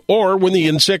contact or when the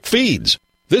insect feeds.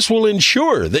 This will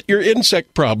ensure that your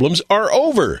insect problems are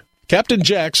over. Captain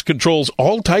Jack's controls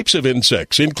all types of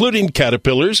insects, including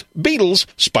caterpillars, beetles,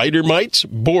 spider mites,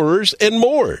 borers, and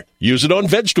more. Use it on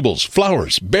vegetables,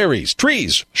 flowers, berries,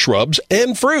 trees, shrubs,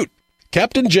 and fruit.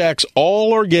 Captain Jack's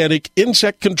all-organic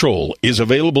insect control is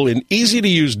available in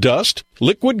easy-to-use dust,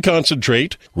 liquid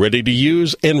concentrate,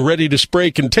 ready-to-use, and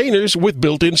ready-to-spray containers with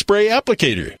built-in spray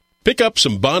applicator. Pick up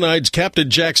some Bonide's Captain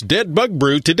Jack's Dead Bug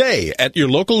Brew today at your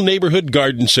local neighborhood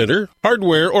garden center,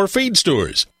 hardware, or feed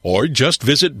stores. Or just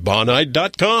visit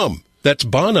Bonide.com. That's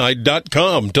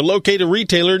Bonide.com to locate a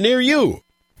retailer near you.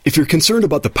 If you're concerned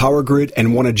about the power grid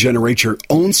and want to generate your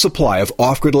own supply of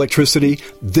off-grid electricity,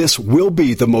 this will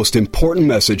be the most important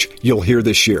message you'll hear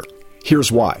this year.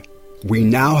 Here's why. We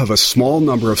now have a small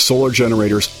number of solar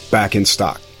generators back in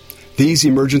stock. These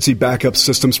emergency backup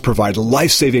systems provide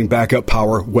life-saving backup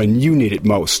power when you need it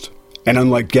most. And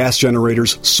unlike gas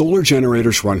generators, solar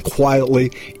generators run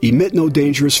quietly, emit no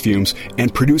dangerous fumes,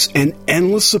 and produce an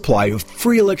endless supply of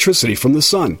free electricity from the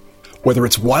sun. Whether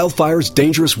it's wildfires,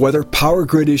 dangerous weather, power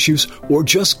grid issues, or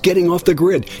just getting off the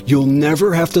grid, you'll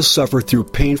never have to suffer through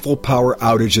painful power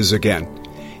outages again.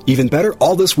 Even better,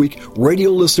 all this week, radio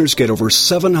listeners get over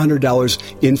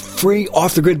 $700 in free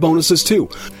off-the-grid bonuses, too.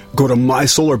 Go to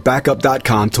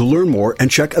MySolarBackup.com to learn more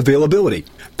and check availability.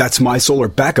 That's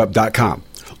MySolarBackup.com.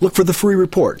 Look for the free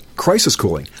report, Crisis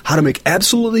Cooling, how to make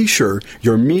absolutely sure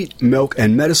your meat, milk,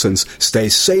 and medicines stay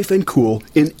safe and cool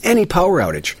in any power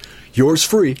outage. Yours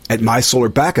free at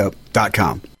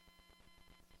MySolarBackup.com.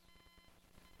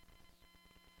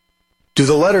 Do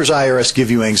the letters IRS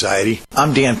give you anxiety?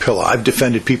 I'm Dan Pilla. I've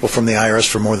defended people from the IRS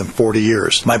for more than 40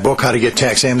 years. My book, How to Get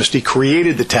Tax Amnesty,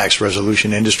 created the tax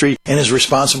resolution industry and is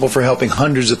responsible for helping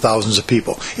hundreds of thousands of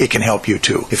people. It can help you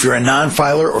too. If you're a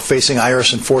non-filer or facing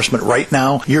IRS enforcement right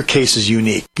now, your case is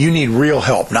unique. You need real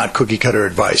help, not cookie-cutter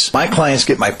advice. My clients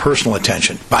get my personal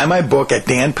attention. Buy my book at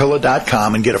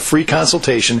danpilla.com and get a free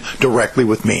consultation directly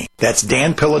with me. That's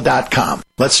danpilla.com.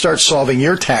 Let's start solving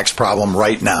your tax problem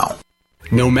right now.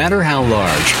 No matter how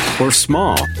large or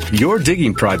small your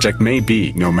digging project may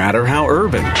be, no matter how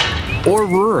urban or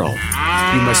rural,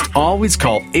 you must always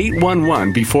call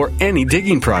 811 before any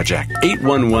digging project.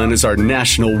 811 is our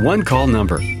national one-call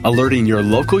number, alerting your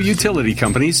local utility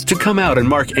companies to come out and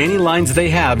mark any lines they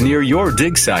have near your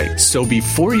dig site. So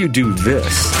before you do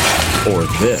this or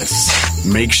this,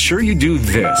 make sure you do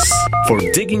this. For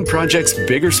digging projects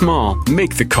big or small,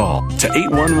 make the call to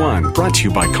 811. Brought to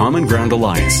you by Common Ground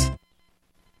Alliance.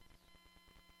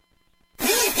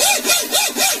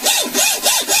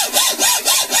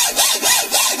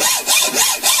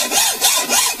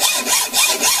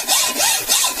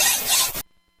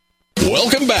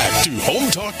 Welcome back to Home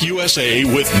Talk USA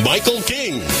with Michael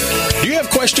King. Do you have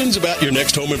questions about your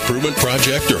next home improvement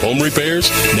project or home repairs?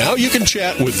 Now you can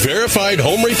chat with verified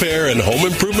home repair and home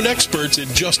improvement experts in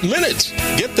just minutes.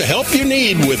 Get the help you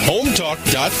need with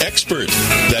HomeTalk.expert.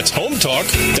 That's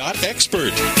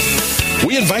HomeTalk.expert.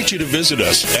 We invite you to visit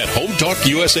us at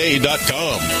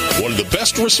HomeTalkUSA.com, one of the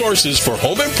best resources for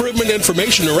home improvement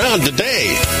information around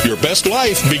today. Your best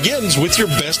life begins with your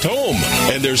best home,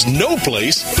 and there's no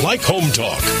place like Home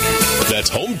Talk.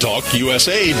 That's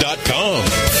HomeTalkUSA.com.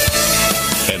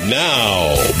 And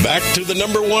now, back to the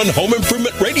number one home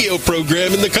improvement radio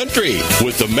program in the country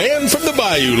with the man from the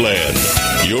Bayou Land,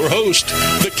 your host,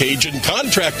 the Cajun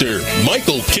contractor,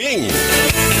 Michael King.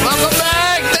 Welcome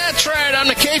back. That's right. I'm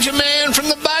the Cajun man from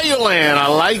the Bayou Land. I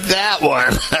like that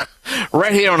one.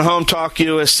 Right here on Home Talk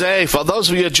USA. For those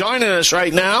of you joining us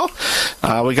right now,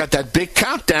 we got that big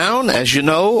countdown. As you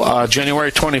know,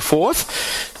 January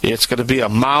 24th. It's going to be a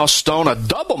milestone, a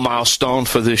double milestone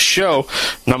for this show.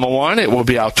 Number one, it will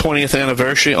be our 20th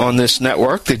anniversary on this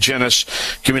network, the Genesis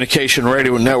Communication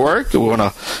Radio Network. We want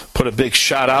to put a big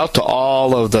shout out to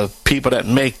all of the people that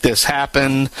make this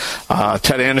happen.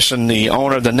 Ted Anderson, the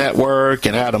owner of the network,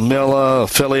 and Adam Miller,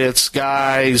 affiliates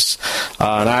guys,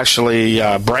 and actually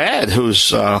Brad,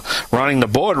 who's running the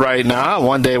board right now.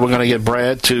 One day we're going to get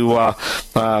Brad to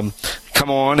come come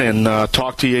on and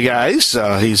talk to you guys.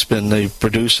 He's been the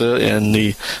producer and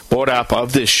the board op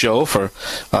of this show for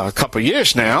a couple of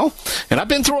years now, and I've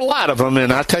been through a lot of them,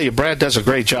 and I tell you, Brad does a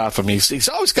great job for me. He's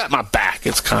always got my back,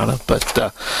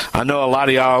 but I know a lot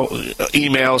of y'all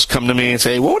emails come to me and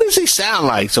say, well, what does he sound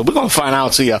like? So we're going to find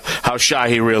out, see how shy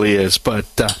he really is. But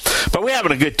we're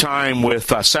having a good time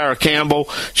with Sarah Campbell.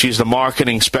 She's the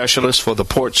marketing specialist for the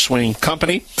Porch Swing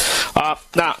Company.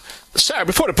 Now, Sarah,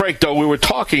 before the break, though, we were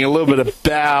talking a little bit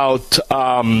about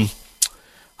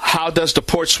how does the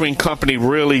Porch Swing Company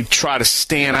really try to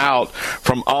stand out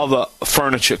from other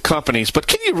furniture companies. But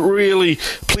can you really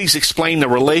please explain the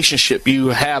relationship you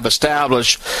have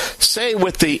established, say,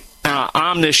 with the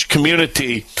Amish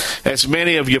community, as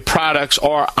many of your products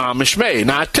are Amish made?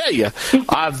 Now, I tell you,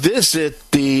 I visit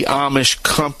the Amish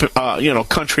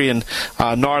country in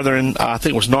northern, I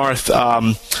think it was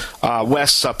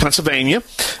west Pennsylvania.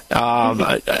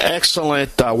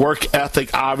 Excellent work ethic,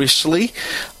 obviously.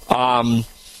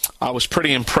 I was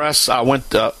pretty impressed. I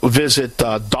went to visit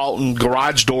Dalton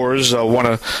Garage Doors, one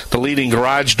of the leading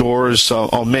garage doors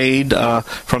made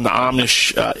from the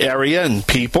Amish area and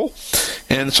people.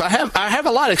 And so I have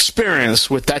a lot of experience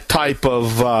with that type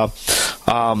of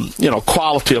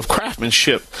quality of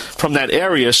craftsmanship from that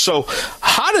area. So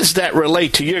how does that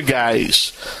relate to your guys?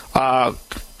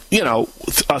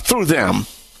 Through them.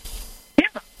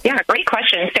 Yeah, great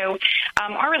question. So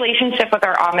our relationship with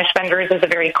our Amish vendors is a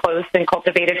very close and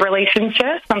cultivated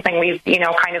relationship, something we've,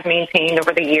 kind of maintained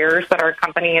over the years that our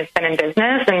company has been in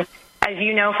business. And as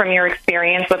you know from your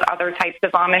experience with other types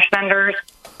of Amish vendors,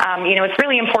 it's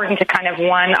really important to kind of,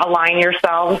 align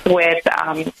yourselves with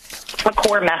a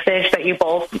core message that you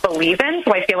both believe in.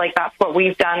 So I feel like that's what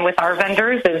we've done with our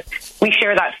vendors is we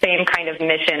share that same kind of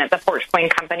mission at the Porch Swing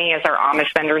Company as our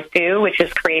Amish vendors do, which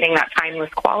is creating that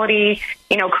timeless quality,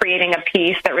 creating a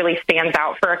piece that really stands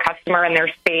out for a customer in their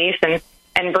space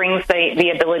and brings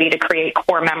the ability to create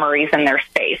core memories in their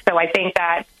space. So I think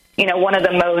that, one of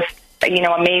the most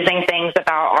amazing things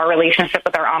about our relationship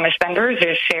with our Amish vendors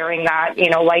is sharing that,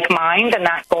 like mind and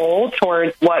that goal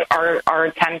towards what our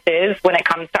attempt is when it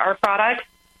comes to our products.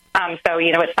 So,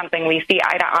 it's something we see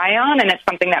eye to eye on, and it's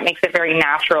something that makes it very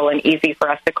natural and easy for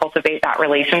us to cultivate that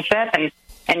relationship and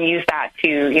use that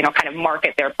to, kind of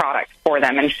market their products for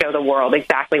them and show the world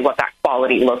exactly what that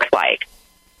quality looks like.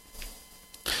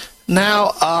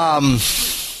 Now,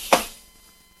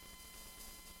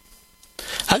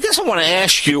 I guess I want to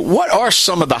ask you, what are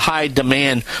some of the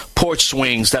high-demand porch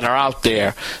swings that are out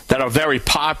there that are very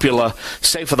popular,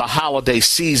 say, for the holiday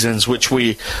seasons, which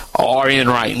we are in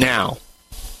right now?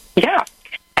 Yeah,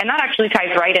 and that actually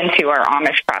ties right into our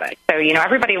Amish product. So,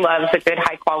 everybody loves a good,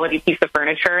 high-quality piece of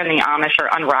furniture, and the Amish are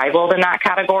unrivaled in that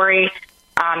category.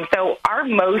 So our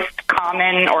most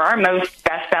common or our most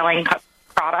best-selling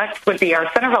products would be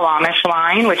our Centerville Amish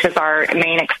line, which is our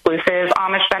main exclusive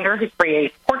Amish vendor who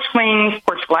creates porch swings,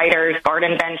 porch gliders,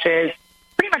 garden benches,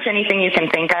 pretty much anything you can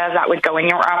think of that would go in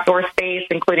your outdoor space,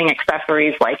 including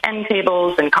accessories like end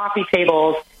tables and coffee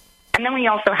tables. And then we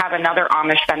also have another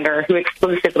Amish vendor who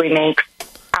exclusively makes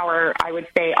our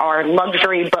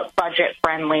luxury but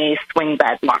budget-friendly swing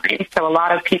bed line. So a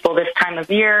lot of people this time of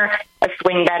year, a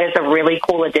swing bed is a really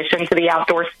cool addition to the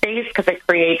outdoor space because it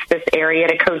creates this area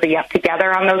to cozy up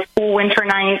together on those cool winter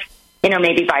nights,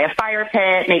 maybe by a fire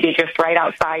pit, maybe just right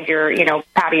outside your,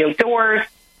 patio doors,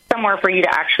 somewhere for you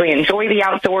to actually enjoy the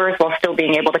outdoors while still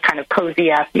being able to kind of cozy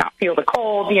up, not feel the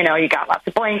cold. You got lots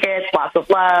of blankets, lots of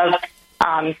love.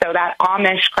 So that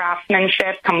Amish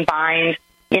craftsmanship combined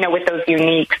with those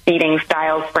unique seating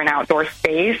styles for an outdoor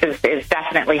space is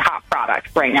definitely hot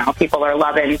products right now. People are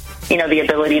loving, the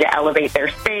ability to elevate their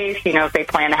space. If they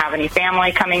plan to have any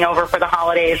family coming over for the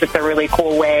holidays, it's a really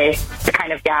cool way to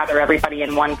kind of gather everybody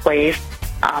in one place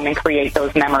and create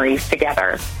those memories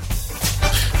together.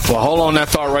 Well, hold on that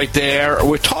thought right there.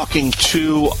 We're talking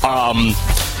to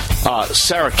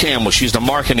Sarah Campbell. She's the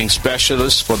marketing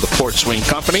specialist for the Porch Swing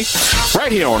Company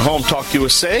right here on Home Talk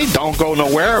USA. Don't go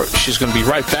nowhere. She's going to be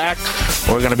right back.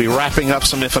 We're going to be wrapping up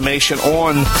some information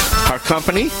on our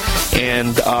company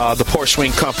and the Porch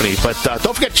Swing Company. But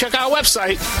don't forget to check our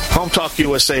website,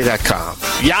 HomeTalkUSA.com.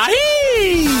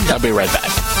 Yahee! I'll be right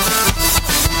back.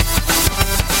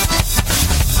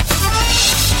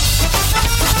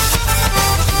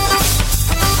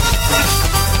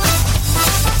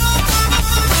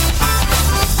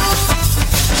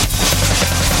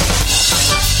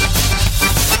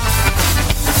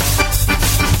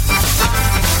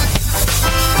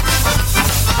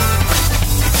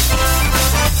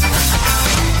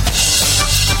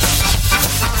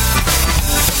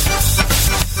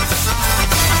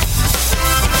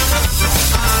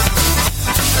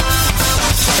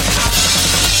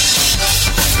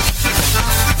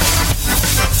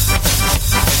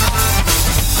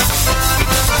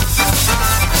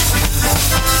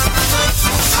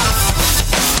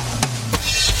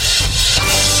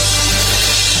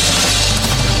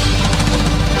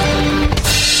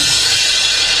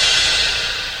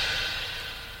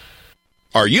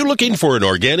 Are you looking for an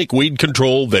organic weed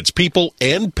control that's people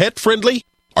and pet friendly?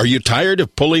 Are you tired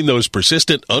of pulling those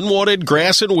persistent unwanted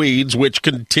grass and weeds which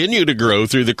continue to grow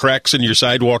through the cracks in your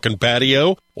sidewalk and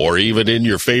patio, or even in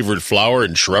your favorite flower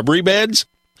and shrubbery beds?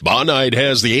 Bonide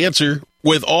has the answer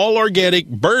with all organic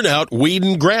Burnout Weed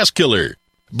and Grass Killer.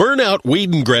 Burnout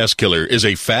Weed and Grass Killer is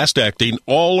a fast-acting,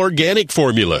 all-organic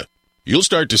formula. You'll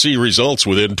start to see results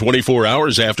within 24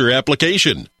 hours after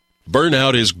application.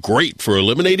 Burnout is great for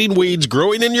eliminating weeds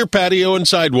growing in your patio and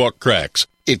sidewalk cracks.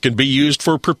 It can be used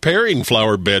for preparing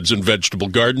flower beds and vegetable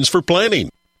gardens for planting.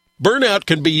 Burnout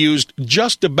can be used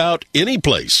just about any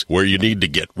place where you need to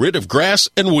get rid of grass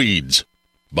and weeds.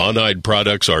 Bonide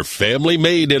products are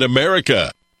family-made in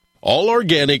America. All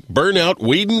organic Burnout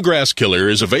Weed and Grass Killer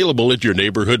is available at your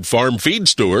neighborhood farm feed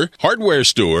store, hardware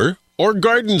store, or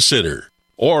garden center,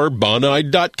 or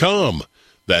Bonide.com.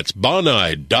 That's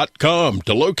Bonide.com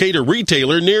to locate a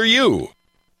retailer near you.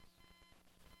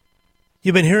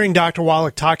 You've been hearing Dr.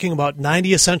 Wallach talking about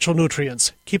 90 essential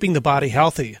nutrients, keeping the body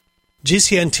healthy.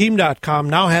 GCNteam.com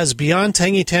now has Beyond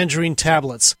Tangy Tangerine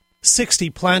tablets, 60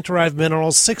 plant-derived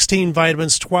minerals, 16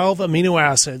 vitamins, 12 amino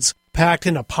acids, packed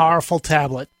in a powerful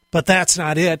tablet. But that's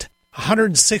not it.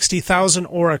 160,000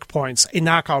 ORAC points, a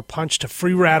knockout punch to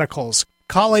free radicals.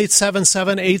 Call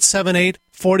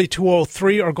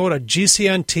 877-878-4203 or go to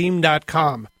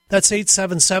GCNteam.com. That's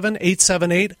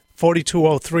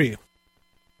 877-878-4203.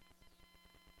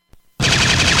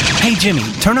 Hey, Jimmy,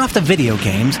 turn off the video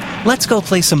games. Let's go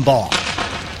play some ball.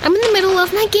 I'm in the middle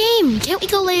of my game. Can't we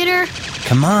go later?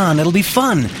 Come on, it'll be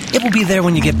fun. It will be there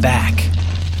when you get back.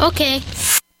 Okay,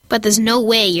 but there's no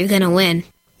way you're going to win.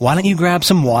 Why don't you grab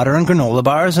some water and granola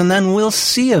bars, and then we'll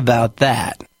see about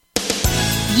that.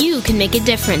 You can make a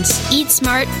difference. Eat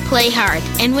smart, play hard.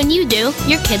 And when you do,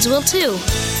 your kids will too.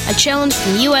 A challenge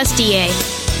from USDA.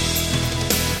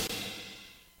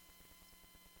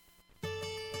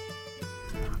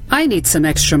 I need some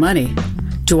extra money.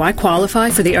 Do I qualify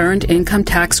for the Earned Income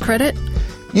Tax Credit?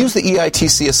 Use the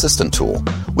EITC Assistant tool.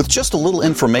 With just a little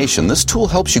information, this tool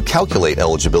helps you calculate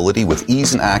eligibility with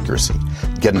ease and accuracy,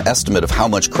 get an estimate of how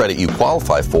much credit you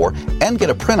qualify for, and get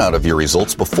a printout of your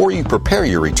results before you prepare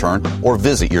your return or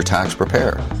visit your tax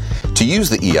preparer. To use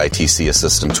the EITC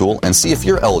Assistant tool and see if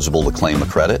you're eligible to claim a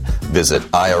credit, visit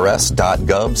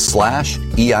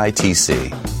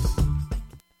irs.gov/EITC.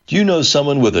 Do you know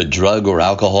someone with a drug or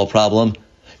alcohol problem?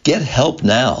 Get help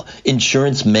now.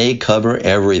 Insurance may cover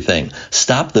everything.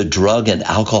 Stop the drug and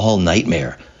alcohol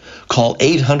nightmare. Call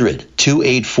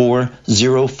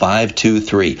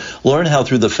 800-284-0523. Learn how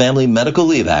through the Family Medical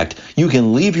Leave Act you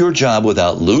can leave your job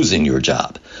without losing your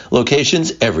job.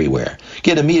 Locations everywhere.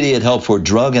 Get immediate help for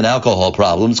drug and alcohol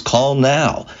problems. Call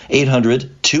now.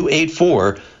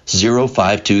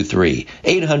 800-284-0523.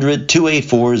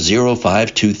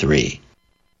 800-284-0523.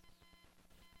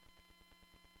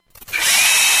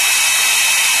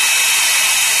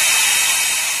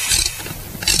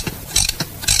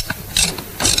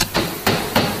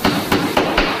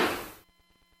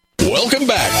 Welcome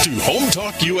back to Home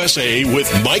Talk USA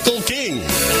with Michael King.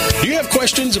 Do you have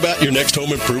questions about your next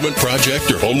home improvement project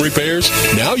or home repairs?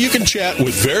 Now you can chat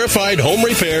with verified home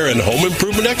repair and home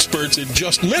improvement experts in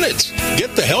just minutes.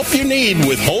 Get the help you need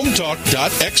with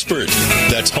HomeTalk.expert.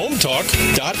 That's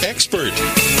HomeTalk.expert.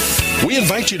 We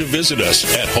invite you to visit us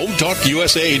at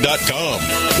HomeTalkUSA.com,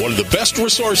 one of the best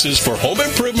resources for home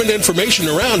improvement information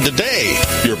around today.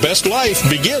 Your best life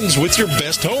begins with your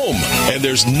best home, and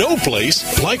there's no place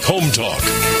like Home Talk.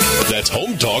 That's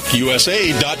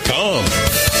HomeTalkUSA.com.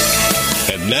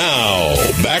 And now,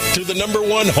 back to the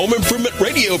 #1 home improvement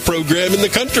radio program in the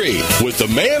country with the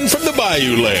man from the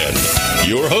Bayou Land,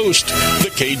 your host,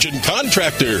 the Cajun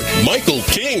contractor, Michael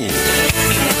King.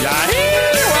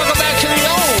 Welcome back to the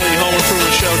only home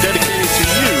improvement show dedicated to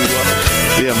you,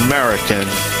 the American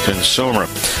consumer.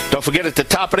 Don't forget at the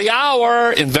top of the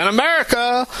hour, Invent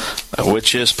America,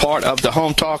 which is part of the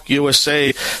Home Talk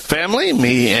USA family.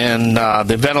 Me and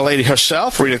the inventor lady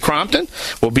herself, Rita Crompton,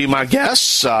 will be my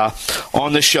guests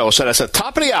on the show. So that's at the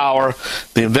top of the hour,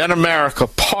 the Invent America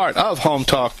part of Home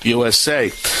Talk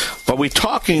USA. But we're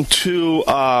talking to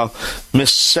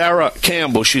Miss Sarah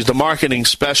Campbell. She's the marketing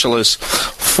specialist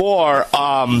for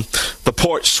the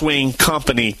Port Swing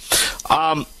Company.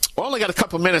 We only got a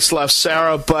couple minutes left,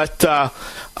 Sarah, but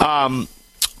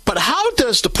how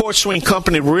does the Port Swing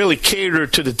Company really cater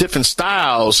to the different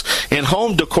styles and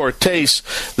home decor tastes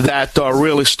that are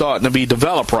really starting to be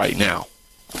developed right now?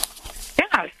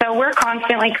 Yeah, so we're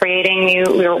constantly creating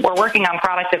we're working on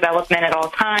product development at all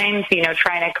times,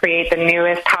 trying to create the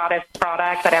newest, hottest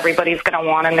product that everybody's going to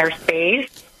want in their space.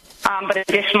 But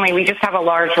additionally, we just have a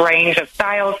large range of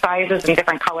styles, sizes, and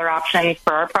different color options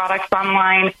for our products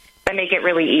online that make it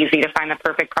really easy to find the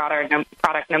perfect product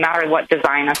no matter what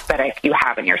design aesthetic you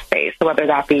have in your space. So whether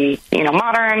that be,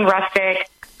 modern, rustic,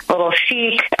 a little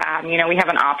chic, we have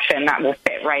an option that will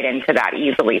fit right into that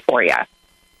easily for you.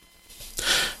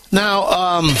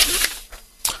 Now,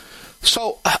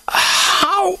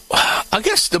 I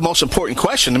guess the most important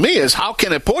question to me is, how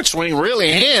can a porch swing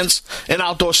really enhance an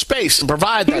outdoor space and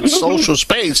provide that social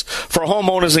space for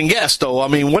homeowners and guests, though? I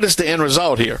mean, what is the end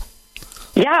result here?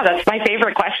 Yeah, that's my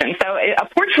favorite question. So a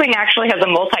porch swing actually has a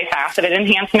multifaceted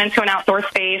enhancement to an outdoor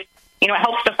space. It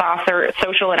helps to foster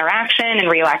social interaction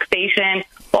and relaxation,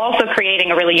 while also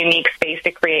creating a really unique space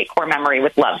to create core memory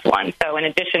with loved ones. So in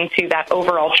addition to that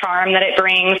overall charm that it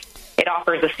brings, it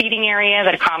offers a seating area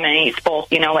that accommodates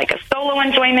both, like a solo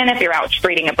enjoyment if you're out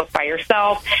reading a book by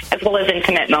yourself, as well as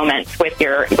intimate moments with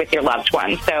your loved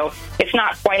ones. So it's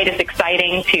not quite as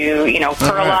exciting to,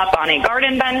 curl up on a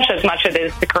garden bench as much as it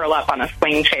is to curl up on a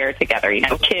swing chair together.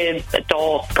 Kids,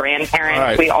 adults,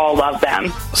 grandparents, we all love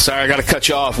them. Sorry, I got to cut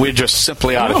you off. We're just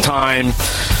simply out of time.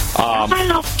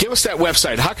 Give us that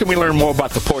website. How can we learn more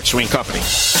about the Porch Swing Company?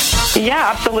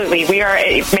 Yeah, absolutely. We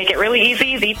make it really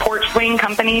easy,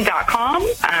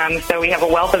 theporchswingcompany.com. So we have a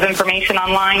wealth of information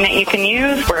online that you can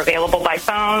use. We're available by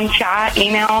phone, chat,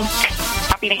 email.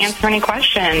 Happy to answer any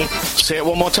questions. Say it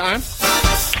one more time.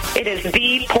 It is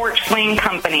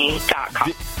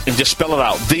theporchswingcompany.com. And just spell it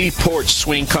out,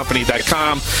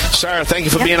 theporchswingcompany.com. Sarah, thank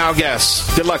you for being our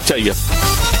guest. Good luck to you.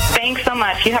 Thanks so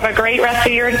much. You have a great rest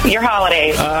of your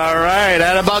holidays. All right,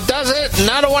 that about does it.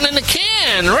 Another one in the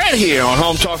can right here on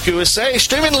Home Talk USA,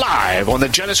 streaming live on the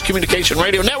Genesis Communication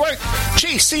Radio Network,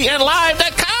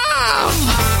 GCNlive.com.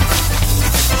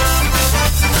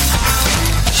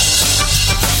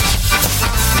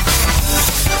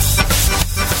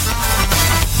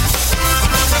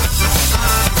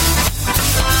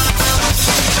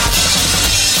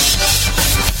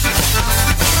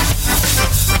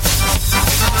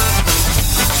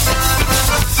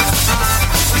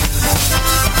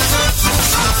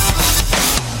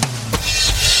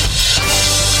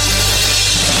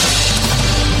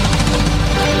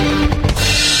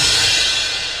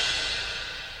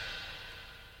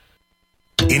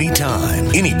 Anytime,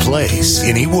 any place,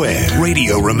 anywhere.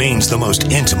 Radio remains the most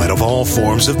intimate of all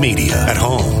forms of media. At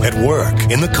home, at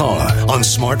work, in the car, on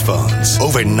smartphones.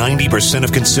 Over 90%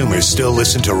 of consumers still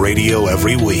listen to radio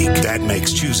every week. That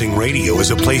makes choosing radio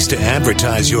as a place to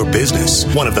advertise your business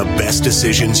one of the best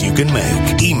decisions you can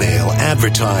make. Email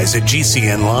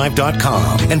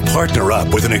advertise@gcnlive.com and partner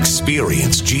up with an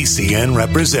experienced GCN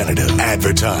representative.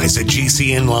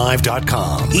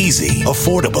 Advertise@gcnlive.com. Easy,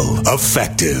 affordable,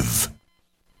 effective.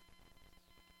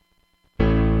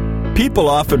 People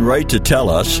often write to tell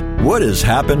us what has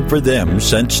happened for them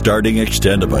since starting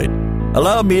Extendivite.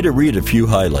 Allow me to read a few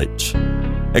highlights.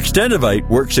 Extendivite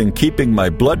works in keeping my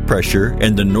blood pressure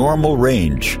in the normal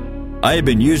range. I have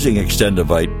been using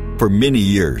Extendivite for many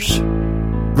years.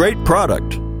 Great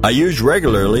product. I use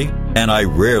regularly and I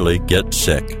rarely get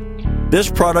sick.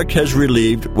 This product has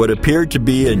relieved what appeared to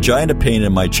be angina pain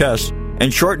in my chest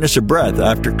and shortness of breath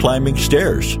after climbing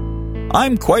stairs.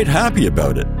 I'm quite happy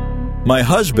about it. My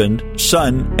husband,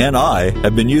 son, and I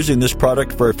have been using this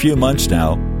product for a few months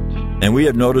now, and we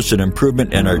have noticed an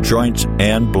improvement in our joints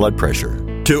and blood pressure.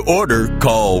 To order,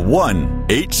 call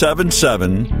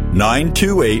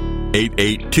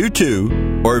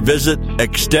 1-877-928-8822 or visit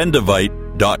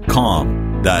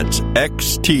extendivite.com. That's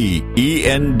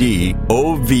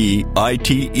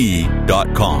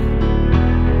XTENDOVITE.com.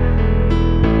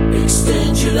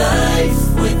 Extend your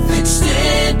life with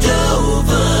Extendivite.